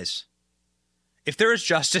 Guys, if there is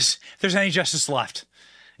justice, if there's any justice left,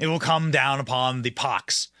 it will come down upon the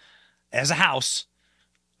pox as a house,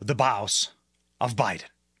 the bows of Biden.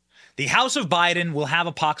 The House of Biden will have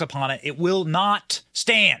a pox upon it. It will not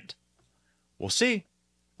stand. We'll see.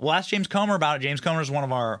 We'll ask James Comer about it. James Comer is one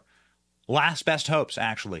of our last best hopes,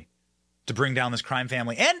 actually, to bring down this crime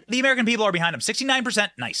family. And the American people are behind him. 69%,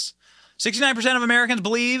 nice. 69% of Americans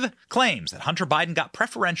claims that Hunter Biden got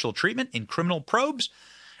preferential treatment in criminal probes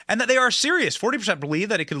and that they are serious. 40% believe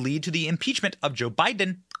that it could lead to the impeachment of Joe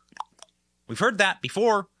Biden. We've heard that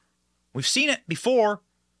before. We've seen it before.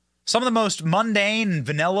 Some of the most mundane and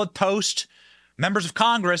vanilla toast members of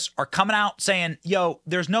Congress are coming out saying, yo,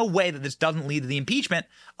 there's no way that this doesn't lead to the impeachment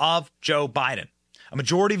of Joe Biden. A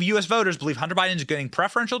majority of U.S. voters believe Hunter Biden is getting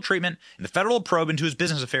preferential treatment in the federal probe into his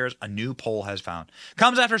business affairs, a new poll has found.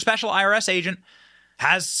 Comes after a special IRS agent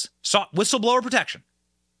has sought whistleblower protection.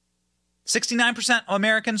 69% of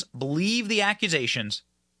Americans believe the accusations.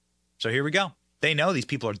 So here we go. They know these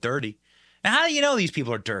people are dirty. Now, how do you know these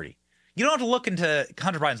people are dirty? You don't have to look into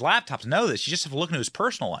Hunter Biden's laptop to know this. You just have to look into his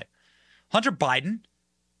personal life. Hunter Biden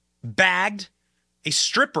bagged a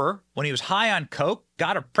stripper when he was high on coke,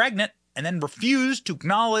 got her pregnant, and then refused to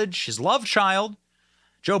acknowledge his love child.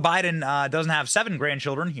 Joe Biden doesn't have 7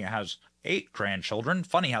 grandchildren. He has 8 grandchildren.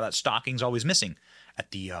 Funny how that stocking's always missing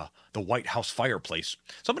at the White House fireplace.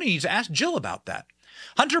 Somebody needs to ask Jill about that.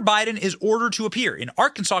 Hunter Biden is ordered to appear in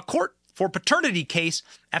Arkansas court for paternity case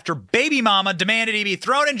after baby mama demanded he be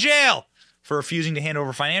thrown in jail for refusing to hand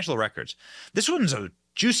over financial records. This one's a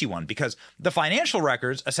juicy one because the financial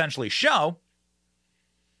records essentially show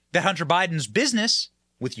that Hunter Biden's business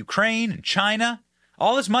with Ukraine and China,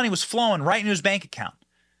 all this money was flowing right into his bank account.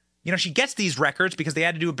 You know, she gets these records because they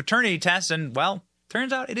had to do a paternity test, and, well,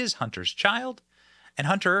 turns out it is Hunter's child, and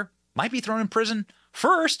Hunter might be thrown in prison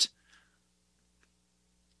first.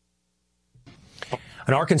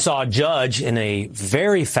 An Arkansas judge, in a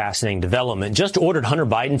very fascinating development, just ordered Hunter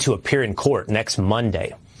Biden to appear in court next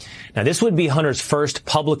Monday. Now, this would be Hunter's first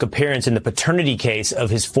public appearance in the paternity case of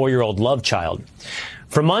his 4-year-old love child.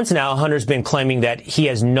 For months now, Hunter's been claiming that he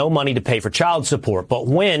has no money to pay for child support. But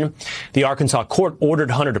when the Arkansas court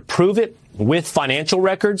ordered Hunter to prove it with financial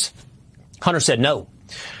records, Hunter said no.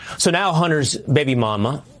 So now Hunter's baby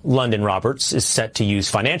mama, London Roberts, is set to use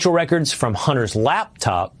financial records from Hunter's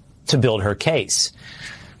laptop to build her case.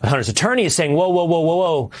 But Hunter's attorney is saying,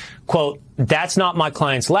 whoa, quote, that's not my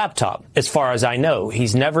client's laptop. As far as I know,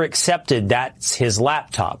 he's never accepted that's his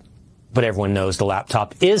laptop. But everyone knows the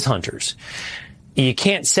laptop is Hunter's. You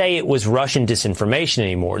can't say it was Russian disinformation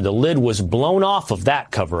anymore. The lid was blown off of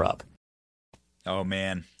that cover-up. Oh,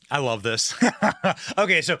 man. I love this.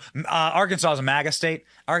 Okay, so Arkansas is a MAGA state.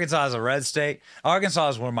 Arkansas is a red state. Arkansas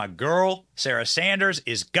is where my girl, Sarah Sanders,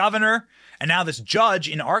 is governor. And now this judge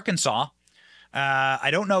in Arkansas, I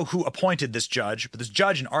don't know who appointed this judge, but this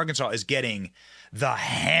judge in Arkansas is getting the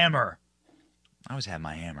hammer. I always have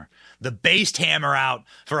my hammer. The based hammer out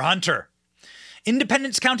for Hunter.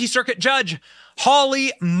 Independence County Circuit Judge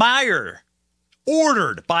Holly Meyer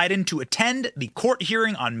ordered Biden to attend the court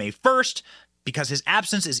hearing on May 1st because his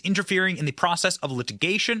absence is interfering in the process of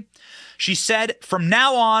litigation. She said, from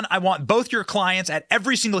now on, I want both your clients at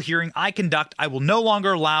every single hearing I conduct. I will no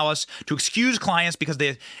longer allow us to excuse clients because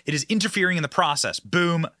it is interfering in the process.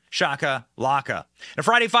 Boom, shaka, laka. In a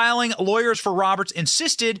Friday filing, lawyers for Roberts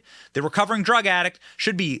insisted the recovering drug addict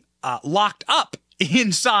should be locked up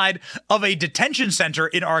inside of a detention center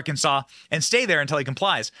in Arkansas and stay there until he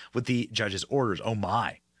complies with the judge's orders. Oh,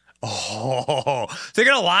 my. Oh, they're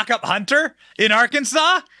going to lock up Hunter in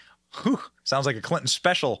Arkansas? Whew, sounds like a Clinton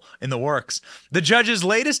special in the works. The judge's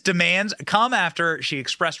latest demands come after she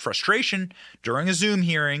expressed frustration during a Zoom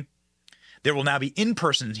hearing. There will now be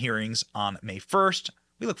in-person hearings on May 1st.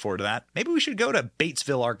 We look forward to that. Maybe we should go to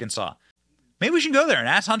Batesville, Arkansas. Maybe we should go there and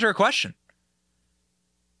ask Hunter a question.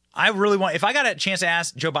 I really want, if I got a chance to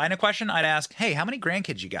ask Joe Biden a question, I'd ask, hey, how many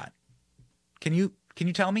grandkids you got? Can you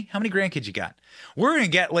tell me how many grandkids you got? We're going to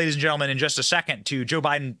get, ladies and gentlemen, in just a second to Joe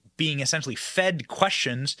Biden being essentially fed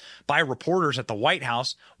questions by reporters at the White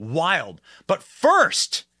House. Wild. But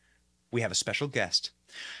first, we have a special guest.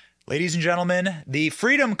 Ladies and gentlemen, the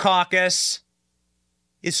Freedom Caucus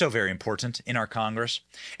is so very important in our Congress.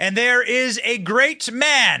 And there is a great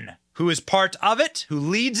man who is part of it, who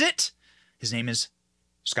leads it. His name is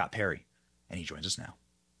Scott Perry, and he joins us now.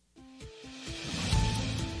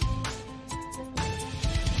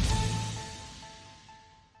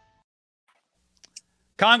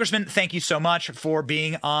 Congressman, thank you so much for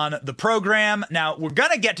being on the program. Now, we're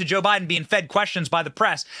going to get to Joe Biden being fed questions by the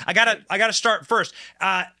press. I gotta start first.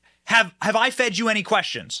 Have I fed you any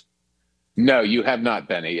questions? No, you have not,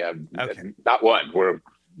 Benny. Okay. Not one.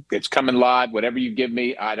 It's coming live. Whatever you give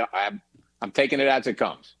me, I'm taking it as it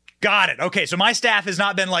comes. Got it. Okay, so my staff has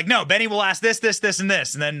not been like, no, Benny will ask this, and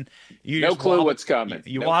this, and then you no clue what's coming.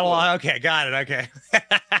 You waddle on. Okay, got it. Okay.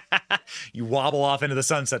 You wobble off into the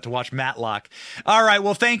sunset to watch Matlock. All right.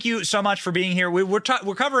 Well, thank you so much for being here. We're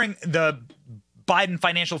covering the Biden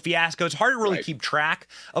financial fiasco. It's hard to really keep track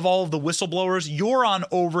of all of the whistleblowers. You're on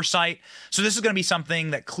oversight. So this is going to be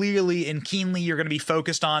something that clearly and keenly you're going to be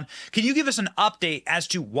focused on. Can you give us an update as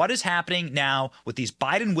to what is happening now with these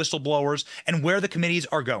Biden whistleblowers and where the committees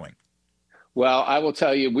are going? Well, I will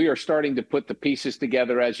tell you, we are starting to put the pieces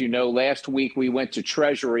together. As you know, last week we went to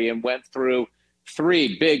Treasury and went through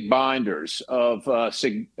 3 big binders of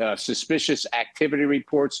suspicious activity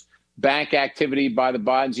reports, bank activity by the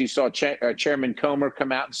Bidens. You saw Chairman Comer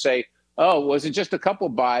come out and say, oh, was it just a couple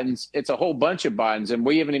of Bidens? It's a whole bunch of Bidens, and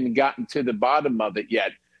we haven't even gotten to the bottom of it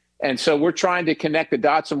yet. And so we're trying to connect the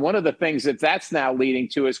dots. And one of the things that's now leading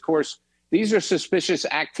to is, of course, these are suspicious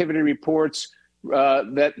activity reports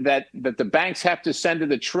that the banks have to send to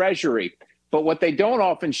the Treasury. But what they don't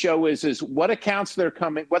often show is what accounts they're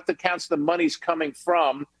coming, what accounts the money's coming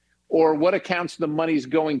from, or what accounts the money's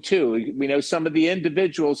going to. We know some of the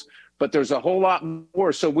individuals, but there's a whole lot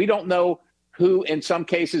more. So we don't know who, in some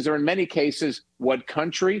cases or in many cases, what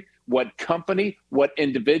country, what company, what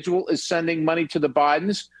individual is sending money to the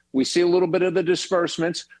Bidens. We see a little bit of the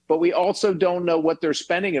disbursements, but we also don't know what they're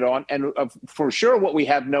spending it on. And for sure, what we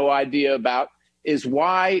have no idea about is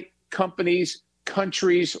why companies,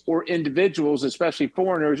 countries, or individuals, especially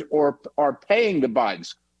foreigners, are paying the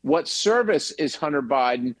Bidens. What service is Hunter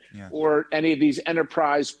Biden or any of these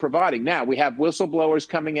enterprise providing? Now, we have whistleblowers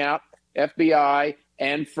coming out, FBI,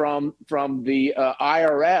 and from the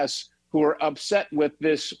IRS, who are upset with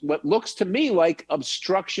this, what looks to me like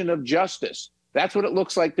obstruction of justice. That's what it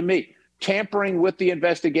looks like to me. tampering with the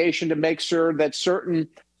investigation to make sure that certain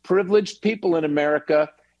privileged people in America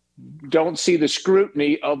don't see the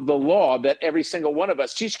scrutiny of the law that every single one of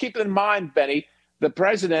us. Just keep in mind, Benny, the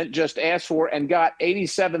president just asked for and got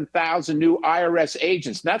 87,000 new IRS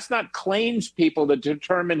agents. That's not claims people to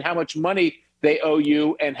determine how much money they owe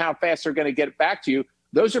you and how fast they're going to get it back to you.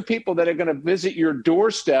 Those are people that are going to visit your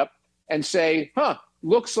doorstep and say,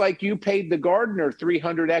 looks like you paid the gardener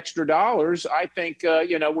 $300 extra. I think,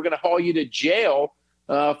 we're going to haul you to jail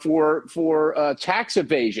for tax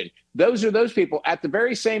evasion. Those are those people. At the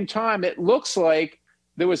very same time, it looks like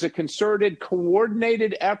there was a concerted,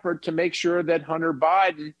 coordinated effort to make sure that Hunter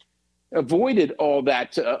Biden avoided all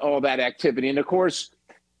that activity. And of course,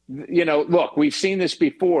 look, we've seen this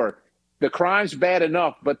before. The crime's bad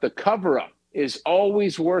enough, but the cover-up is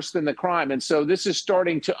always worse than the crime. And so this is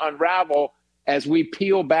starting to unravel as we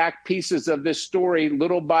peel back pieces of this story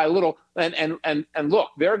little by little. And look,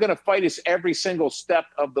 they're going to fight us every single step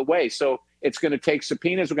of the way. So it's going to take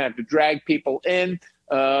subpoenas. We're going to have to drag people in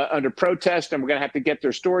under protest, and we're going to have to get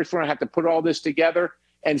their stories. We're going to have to put all this together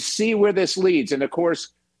and see where this leads. And of course,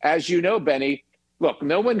 as you know, Benny, look,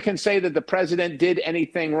 no one can say that the president did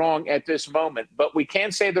anything wrong at this moment, but we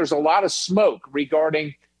can say there's a lot of smoke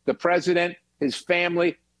regarding the president, his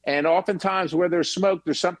family, and oftentimes where there's smoke,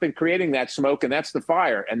 there's something creating that smoke, and that's the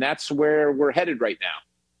fire. And that's where we're headed right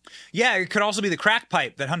now. Yeah, it could also be the crack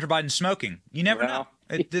pipe that Hunter Biden's smoking. You never know.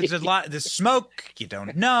 There's a lot. There's smoke. You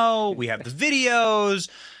don't know. We have the videos.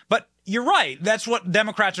 But you're right. That's what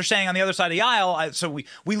Democrats are saying on the other side of the aisle. So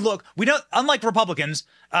we look. We don't. Unlike Republicans,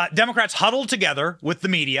 Democrats huddle together with the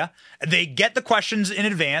media. They get the questions in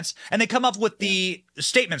advance, and they come up with the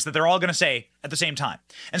statements that they're all going to say at the same time.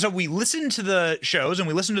 And so we listen to the shows and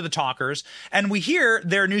we listen to the talkers, and we hear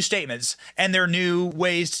their new statements and their new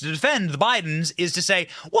ways to defend the Bidens is to say,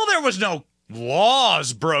 well, there was no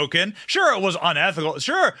laws broken. Sure, it was unethical.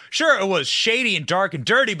 Sure, it was shady and dark and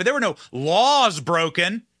dirty, but there were no laws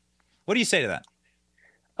broken. What do you say to that?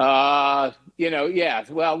 Yeah.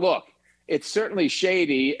 Well, look, it's certainly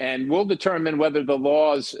shady, and we'll determine whether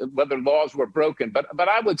laws were broken. But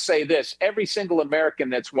I would say this: every single American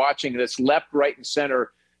that's watching this, left, right, and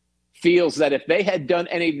center, feels that if they had done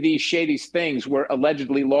any of these shady things where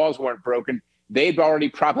allegedly laws weren't broken, they'd already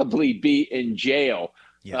probably be in jail.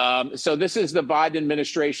 Yeah. So this is the Biden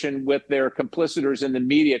administration with their complicitors in the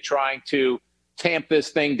media trying to tamp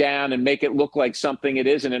this thing down and make it look like something it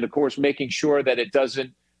isn't. And of course, making sure that it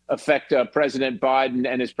doesn't affect President Biden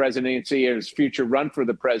and his presidency or his future run for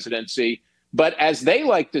the presidency. But as they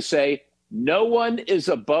like to say, no one is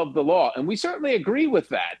above the law. And we certainly agree with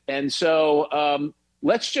that. And so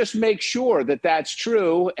let's just make sure that that's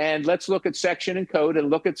true. And let's look at section and code and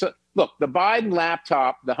look, the Biden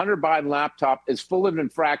laptop, the Hunter Biden laptop is full of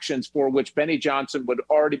infractions for which Benny Johnson would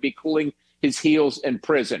already be cooling his heels in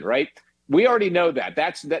prison, right? We already know that.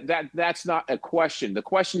 That's not a question. The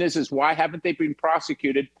question is why haven't they been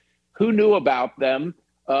prosecuted? Who knew about them?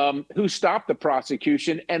 Who stopped the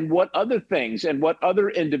prosecution? And what other things and what other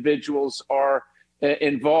individuals are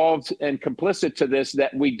involved and complicit to this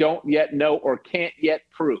that we don't yet know or can't yet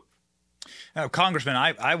prove? Congressman,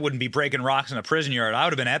 I wouldn't be breaking rocks in a prison yard. I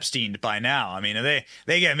would have been Epsteined by now. I mean,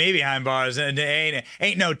 they get me behind bars, and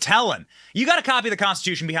ain't no telling. You got a copy of the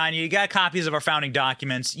Constitution behind you. You got copies of our founding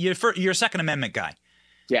documents. You're a Second Amendment guy.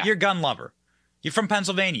 Yeah. You're a gun lover. You're from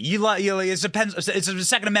Pennsylvania. It's a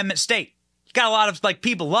Second Amendment state. You got a lot of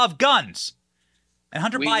people love guns. And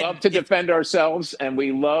Hunter Biden. We love to defend ourselves, and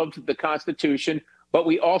we love the Constitution. But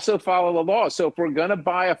we also follow the law. So if we're going to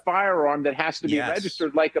buy a firearm that has to be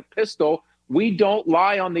registered like a pistol, we don't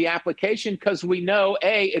lie on the application because we know,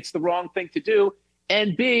 A, it's the wrong thing to do,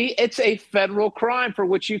 and B, it's a federal crime for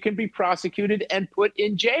which you can be prosecuted and put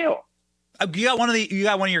in jail. You got one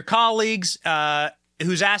of your colleagues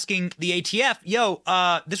who's asking the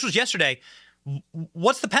ATF, this was yesterday,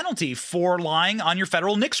 what's the penalty for lying on your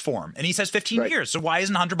federal NICS form? And he says 15 years. So why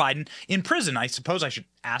isn't Hunter Biden in prison? I suppose I should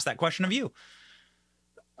ask that question of you.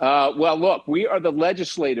 Well, look, we are the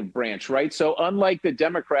legislative branch, right? So unlike the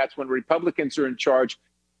Democrats, when Republicans are in charge,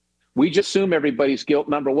 we just assume everybody's guilt,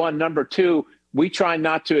 number one. Number two, we try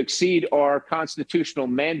not to exceed our constitutional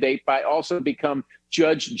mandate by also become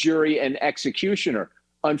judge, jury, and executioner.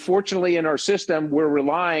 Unfortunately, in our system, we're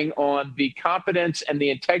relying on the competence and the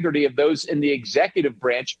integrity of those in the executive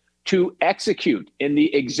branch to execute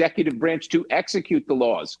the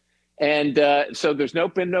laws. And so there's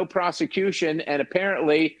been no prosecution, and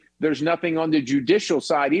apparently there's nothing on the judicial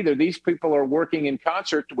side either. These people are working in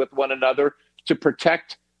concert with one another to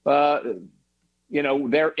protect,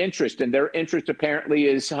 their interest, and their interest apparently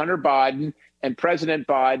is Hunter Biden and President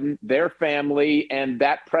Biden, their family, and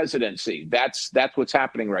that presidency. That's what's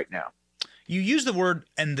happening right now. You use the word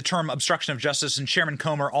and the term obstruction of justice, and Chairman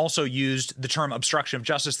Comer also used the term obstruction of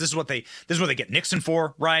justice. This is what they get Nixon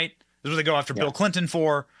for, right? This is what they go after Bill Clinton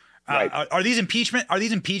for. Right. Are these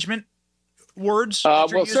impeachment words?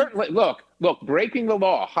 Well, certainly. Look, breaking the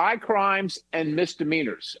law, high crimes and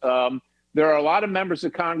misdemeanors. There are a lot of members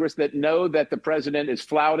of Congress that know that the president is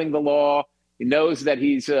flouting the law. He knows that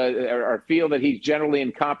he's or feel that he's generally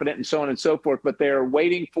incompetent and so on and so forth, but they're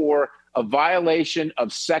waiting for a violation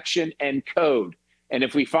of section and code. And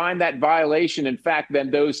if we find that violation, in fact,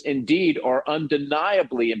 then those indeed are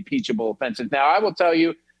undeniably impeachable offenses. Now, I will tell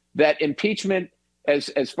you that impeachment,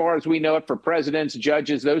 as far as we know it, for presidents,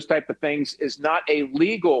 judges, those type of things, is not a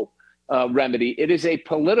legal remedy. It is a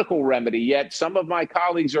political remedy. Yet some of my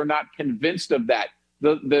colleagues are not convinced of that.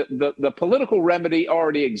 The political remedy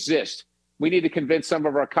already exists. We need to convince some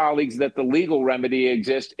of our colleagues that the legal remedy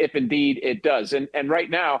exists, if indeed it does. And right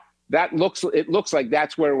now, it looks like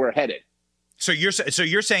that's where we're headed. So you're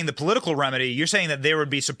saying the political remedy, you're saying that there would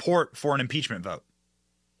be support for an impeachment vote?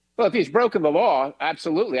 Well, if he's broken the law,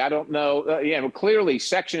 absolutely. I don't know. Clearly,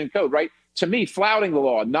 section and code, right? To me, flouting the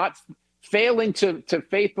law, not failing to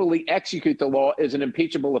faithfully execute the law is an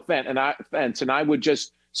impeachable offense. And I would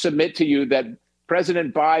just submit to you that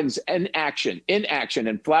President Biden's inaction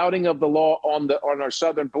and flouting of the law on our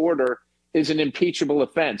southern border is an impeachable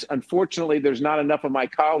offense. Unfortunately, there's not enough of my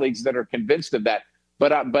colleagues that are convinced of that.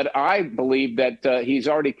 But I believe that he's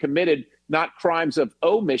already committed not crimes of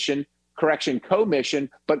commission,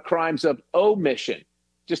 but crimes of omission.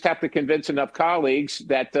 Just have to convince enough colleagues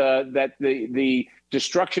that the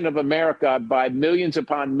destruction of America by millions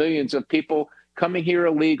upon millions of people coming here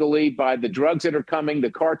illegally, by the drugs that are coming, the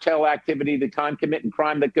cartel activity, the concomitant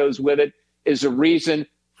crime that goes with it, is a reason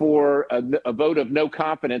for a vote of no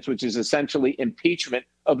confidence, which is essentially impeachment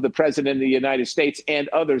of the president of the United States and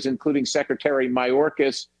others, including Secretary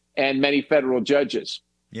Mayorkas and many federal judges.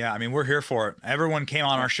 Yeah, I mean, we're here for it. Everyone came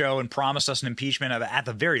on our show and promised us an impeachment of, at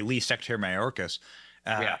the very least, Secretary Mayorkas,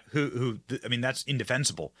 who I mean, that's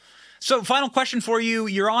indefensible. So final question for you.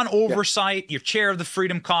 You're on oversight. You're chair of the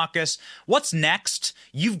Freedom Caucus. What's next?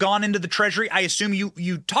 You've gone into the Treasury. I assume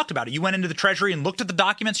you talked about it. You went into the Treasury and looked at the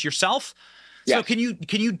documents yourself. So can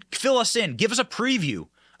you fill us in? Give us a preview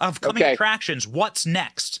of coming attractions. What's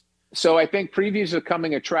next? So I think previews of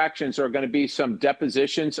coming attractions are going to be some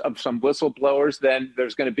depositions of some whistleblowers. Then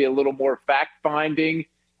there's going to be a little more fact finding.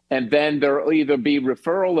 And then there will either be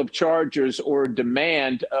referral of charges or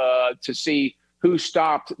demand to see who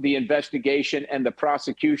stopped the investigation and the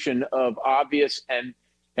prosecution of obvious and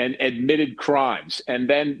admitted crimes. And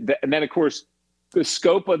then, of course, the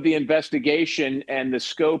scope of the investigation and the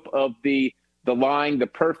scope of the lying, the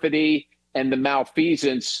perfidy, and the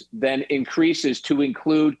malfeasance then increases to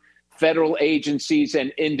include federal agencies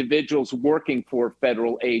and individuals working for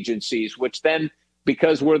federal agencies, which then,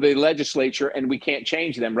 because we're the legislature and we can't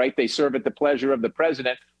change them, right? They serve at the pleasure of the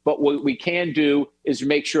president. But what we can do is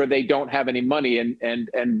make sure they don't have any money.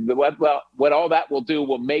 And what all that will do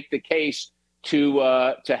will make the case to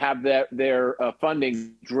have their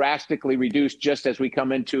funding drastically reduced just as we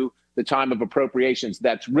come into the time of appropriations.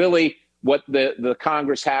 That's really what the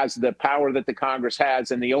Congress has, the power that the Congress has,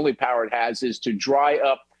 and the only power it has is to dry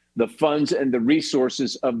up the funds and the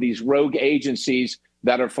resources of these rogue agencies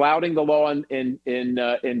that are flouting the law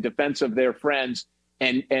in defense of their friends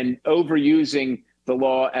and overusing the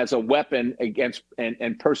law as a weapon against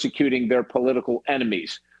and persecuting their political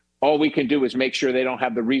enemies. All we can do is make sure they don't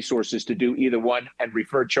have the resources to do either one and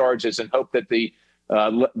refer charges and hope that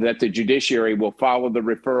the judiciary will follow the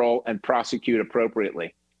referral and prosecute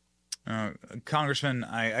appropriately. Congressman,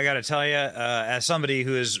 I got to tell you, as somebody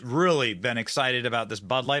who has really been excited about this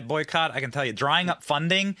Bud Light boycott, I can tell you drying up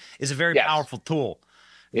funding is a very powerful tool.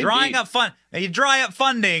 Indeed. You dry up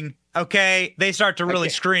funding, okay, they start to really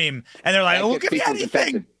scream, and they're like, "Oh, give me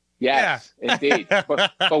anything." Yes, indeed.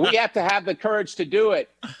 But we have to have the courage to do it,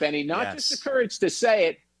 Benny. Not just the courage to say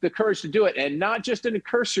it, the courage to do it, and not just in a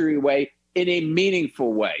cursory way, in a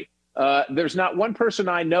meaningful way. There's not one person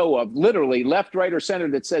I know of, literally left, right, or center,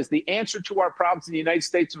 that says the answer to our problems in the United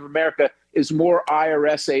States of America is more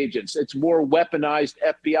IRS agents. It's more weaponized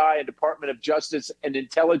FBI and Department of Justice and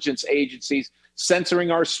intelligence agencies censoring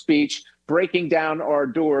our speech, breaking down our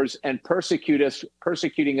doors, and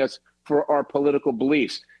persecuting us for our political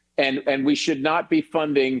beliefs. And we should not be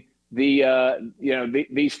funding these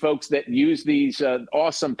folks that use these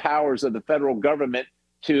awesome powers of the federal government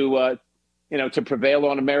to prevail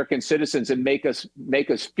on American citizens and make us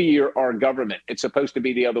fear our government. It's supposed to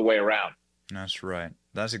be the other way around. That's right.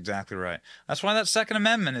 That's exactly right. That's why that Second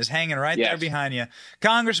Amendment is hanging right there behind you.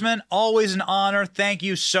 Congressman, always an honor. Thank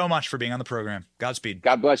you so much for being on the program. Godspeed.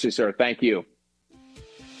 God bless you, sir. Thank you.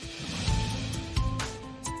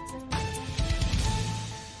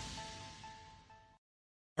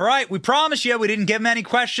 All right, we promised you we didn't give many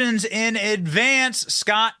questions in advance.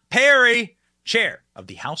 Scott Perry, chair of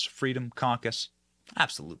the House Freedom Caucus,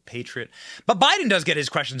 absolute patriot. But Biden does get his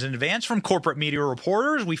questions in advance from corporate media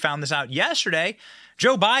reporters. We found this out yesterday.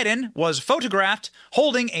 Joe Biden was photographed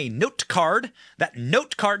holding a note card. That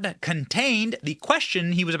note card contained the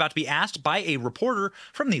question he was about to be asked by a reporter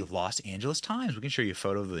from the Los Angeles Times. We can show you a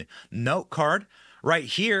photo of the note card right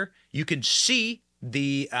here. You can see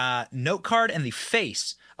the note card and the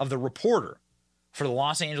face of the reporter for the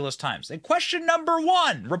Los Angeles Times. And question number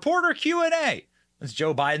 1, reporter Q&A. That's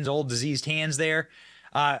Joe Biden's old diseased hands there.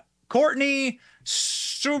 Courtney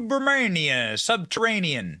Subterranean,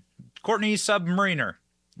 Courtney Submariner,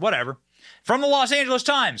 whatever. From the Los Angeles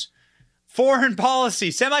Times. Foreign policy,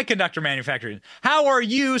 semiconductor manufacturing. How are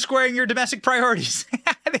you squaring your domestic priorities?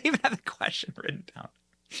 They even have the question written down.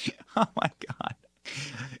 Oh my God.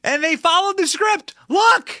 And they followed the script.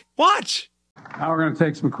 Look, watch. Now we're going to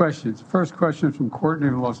take some questions. First question from Courtney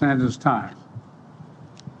of the Los Angeles Times.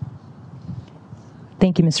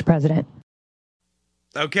 Thank you, Mr. President.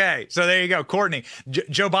 Okay, so there you go, Courtney.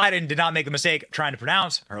 Joe Biden did not make a mistake trying to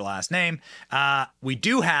pronounce her last name. We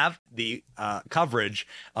do have the coverage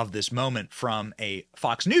of this moment from a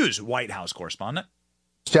Fox News White House correspondent.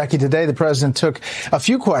 Jackie, today the president took a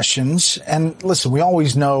few questions. And listen, we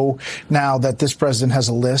always know now that this president has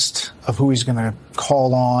a list of who he's going to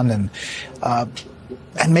call on and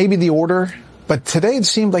maybe the order. But today it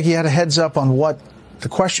seemed like he had a heads up on what the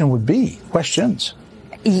question would be. Questions.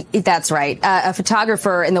 That's right. A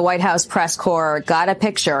photographer in the White House press corps got a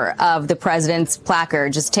picture of the president's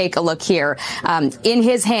placard. Just take a look here. In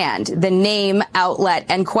his hand, the name, outlet,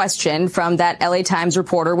 and question from that LA Times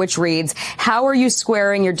reporter, which reads, how are you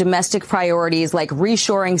squaring your domestic priorities like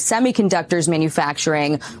reshoring semiconductors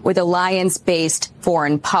manufacturing with alliance-based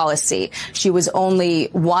foreign policy? She was only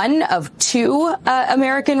one of 2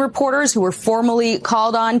 American reporters who were formally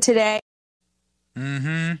called on today.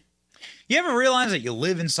 Mm-hmm. You ever realize that you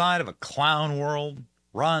live inside of a clown world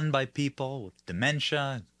run by people with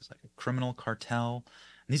dementia? It's like a criminal cartel.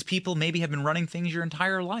 And these people maybe have been running things your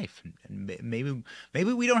entire life. And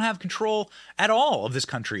maybe we don't have control at all of this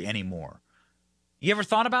country anymore. You ever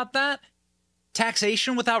thought about that?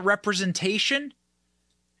 Taxation without representation?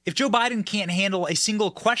 If Joe Biden can't handle a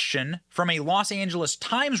single question from a Los Angeles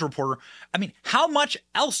Times reporter, I mean, how much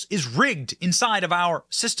else is rigged inside of our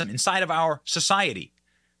system, inside of our society?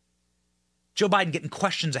 Joe Biden getting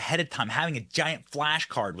questions ahead of time, having a giant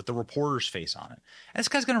flashcard with the reporter's face on it. And this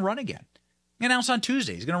guy's going to run again. He announced on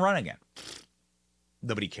Tuesday he's going to run again.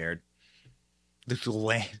 Nobody cared.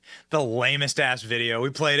 The lamest ass video. We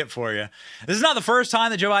played it for you. This is not the first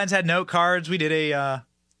time that Joe Biden's had note cards. We did a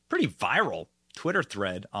pretty viral Twitter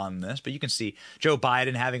thread on this, but you can see Joe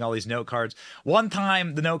Biden having all these note cards. One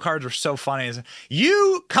time, the note cards were so funny.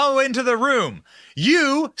 You go into the room.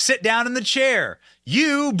 You sit down in the chair.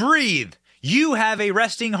 You breathe. You have a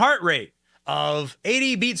resting heart rate of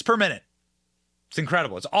 80 beats per minute. It's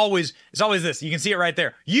incredible. It's always this. You can see it right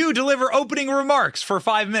there. You deliver opening remarks for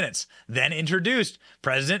 5 minutes, then introduced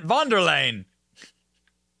President von der Leyen.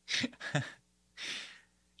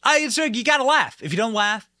 So you got to laugh. If you don't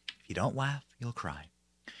laugh, you'll cry.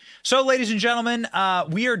 So, ladies and gentlemen,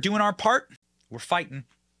 we are doing our part. We're fighting.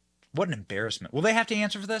 What an embarrassment. Will they have to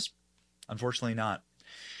answer for this? Unfortunately not.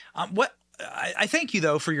 I thank you,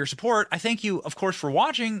 though, for your support. I thank you, of course, for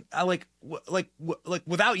watching.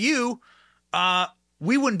 Without you,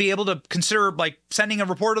 we wouldn't be able to consider sending a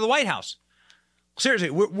reporter to the White House. Seriously,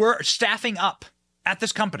 we're staffing up at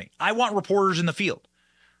this company. I want reporters in the field.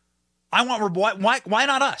 Why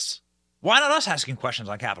not us? Why not us asking questions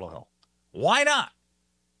on Capitol Hill? Why not?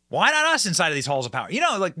 Why not us inside of these halls of power?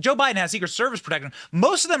 Joe Biden has Secret Service protecting him.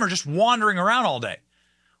 Most of them are just wandering around all day.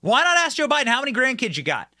 Why not ask Joe Biden how many grandkids you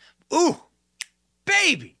got? Ooh,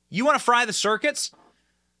 baby, you want to fry the circuits?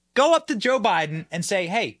 Go up to Joe Biden and say,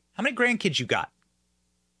 hey, how many grandkids you got?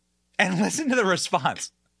 And listen to the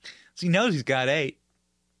response. So he knows he's got 8.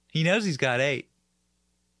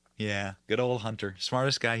 Yeah, good old Hunter.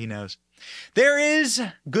 Smartest guy he knows. There is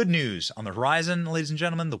good news on the horizon, ladies and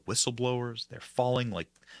gentlemen. The whistleblowers, they're falling like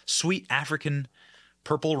sweet African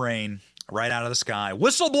purple rain right out of the sky.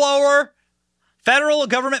 Whistleblower! Federal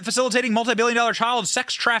government facilitating multi-billion-dollar child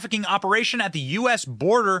sex trafficking operation at the U.S.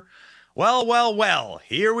 border. Well,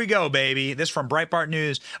 here we go, baby. This from Breitbart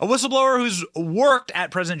News. A whistleblower who's worked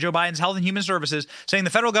at President Joe Biden's Health and Human Services saying the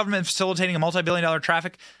federal government is facilitating a multi-billion-dollar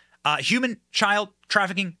human child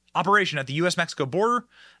trafficking operation at the U.S.-Mexico border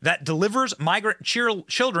that delivers migrant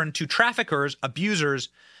children to traffickers, abusers,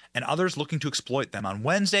 and others looking to exploit them. On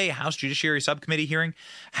Wednesday, a House Judiciary Subcommittee hearing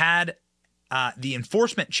had the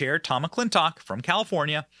enforcement chair, Tom McClintock from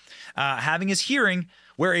California, having his hearing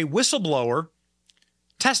where a whistleblower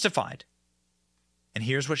testified. And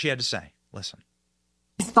here's what she had to say. Listen.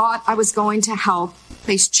 I thought I was going to help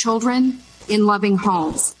place children in loving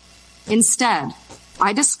homes. Instead,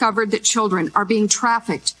 I discovered that children are being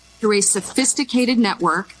trafficked through a sophisticated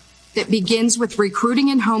network that begins with recruiting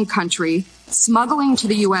in home country, smuggling to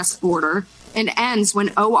the U.S. border, and ends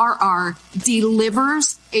when ORR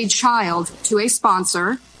delivers a child to a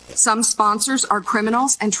sponsor. Some sponsors are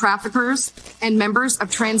criminals and traffickers and members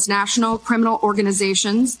of transnational criminal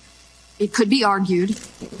organizations. It could be argued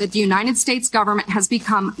that the United States government has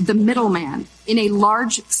become the middleman in a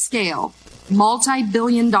large-scale,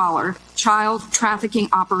 multi-billion-dollar child trafficking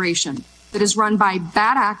operation that is run by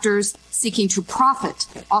bad actors seeking to profit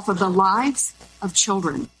off of the lives of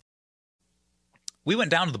children. We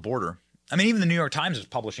went down to the border. I mean, even the New York Times is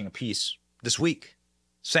publishing a piece this week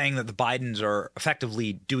saying that the Bidens are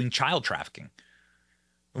effectively doing child trafficking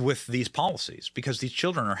with these policies because these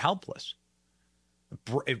children are helpless.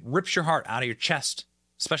 It rips your heart out of your chest,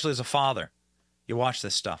 especially as a father. You watch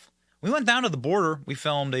this stuff. We went down to the border. We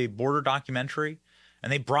filmed a border documentary, and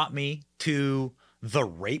they brought me to the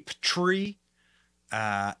rape tree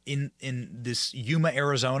in this Yuma,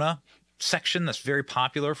 Arizona section that's very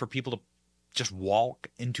popular for people to just walk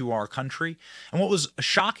into our country. And what was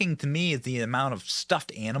shocking to me is the amount of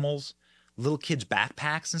stuffed animals, little kids'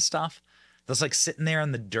 backpacks and stuff that's like sitting there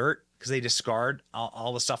in the dirt because they discard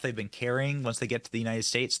all the stuff they've been carrying once they get to the United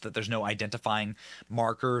States, that there's no identifying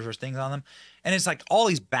markers or things on them. And it's like all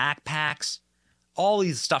these backpacks, all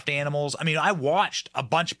these stuffed animals. I mean, I watched a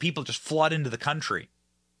bunch of people just flood into the country.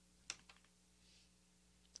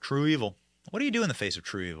 True evil. What do you do in the face of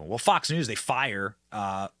true evil? Well, Fox News, they fire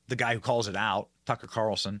the guy who calls it out, Tucker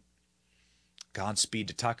Carlson. Godspeed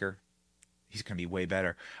to Tucker. He's going to be way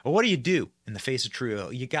better. But what do you do in the face of true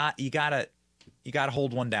evil? You got to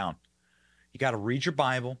hold one down. You got to read your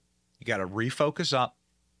Bible. You got to refocus up.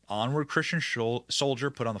 Onward, Christian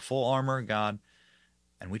soldier, put on the full armor of God.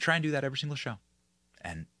 And we try and do that every single show.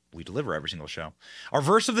 And we deliver every single show. Our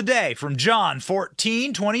verse of the day from John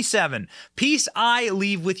 14:27. Peace I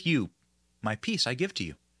leave with you. My peace I give to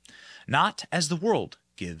you. Not as the world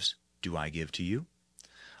gives do I give to you.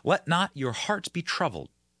 Let not your hearts be troubled,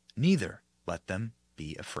 neither let them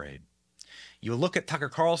be afraid. You look at Tucker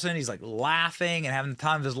Carlson, he's like laughing and having the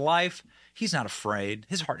time of his life. He's not afraid.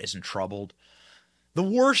 His heart isn't troubled. The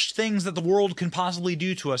worst things that the world can possibly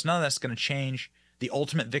do to us, none of that's going to change the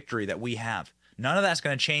ultimate victory that we have. None of that's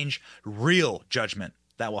going to change real judgment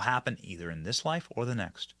that will happen either in this life or the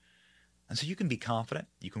next. And so you can be confident,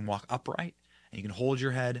 you can walk upright, and you can hold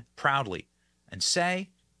your head proudly and say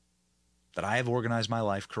that I have organized my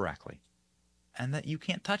life correctly and that you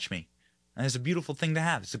can't touch me. And it's a beautiful thing to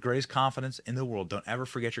have. It's the greatest confidence in the world. Don't ever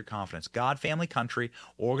forget your confidence. God, family, country,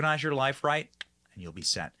 organize your life right, and you'll be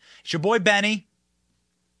set. It's your boy, Benny.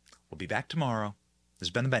 We'll be back tomorrow. This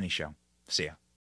has been The Benny Show. See ya.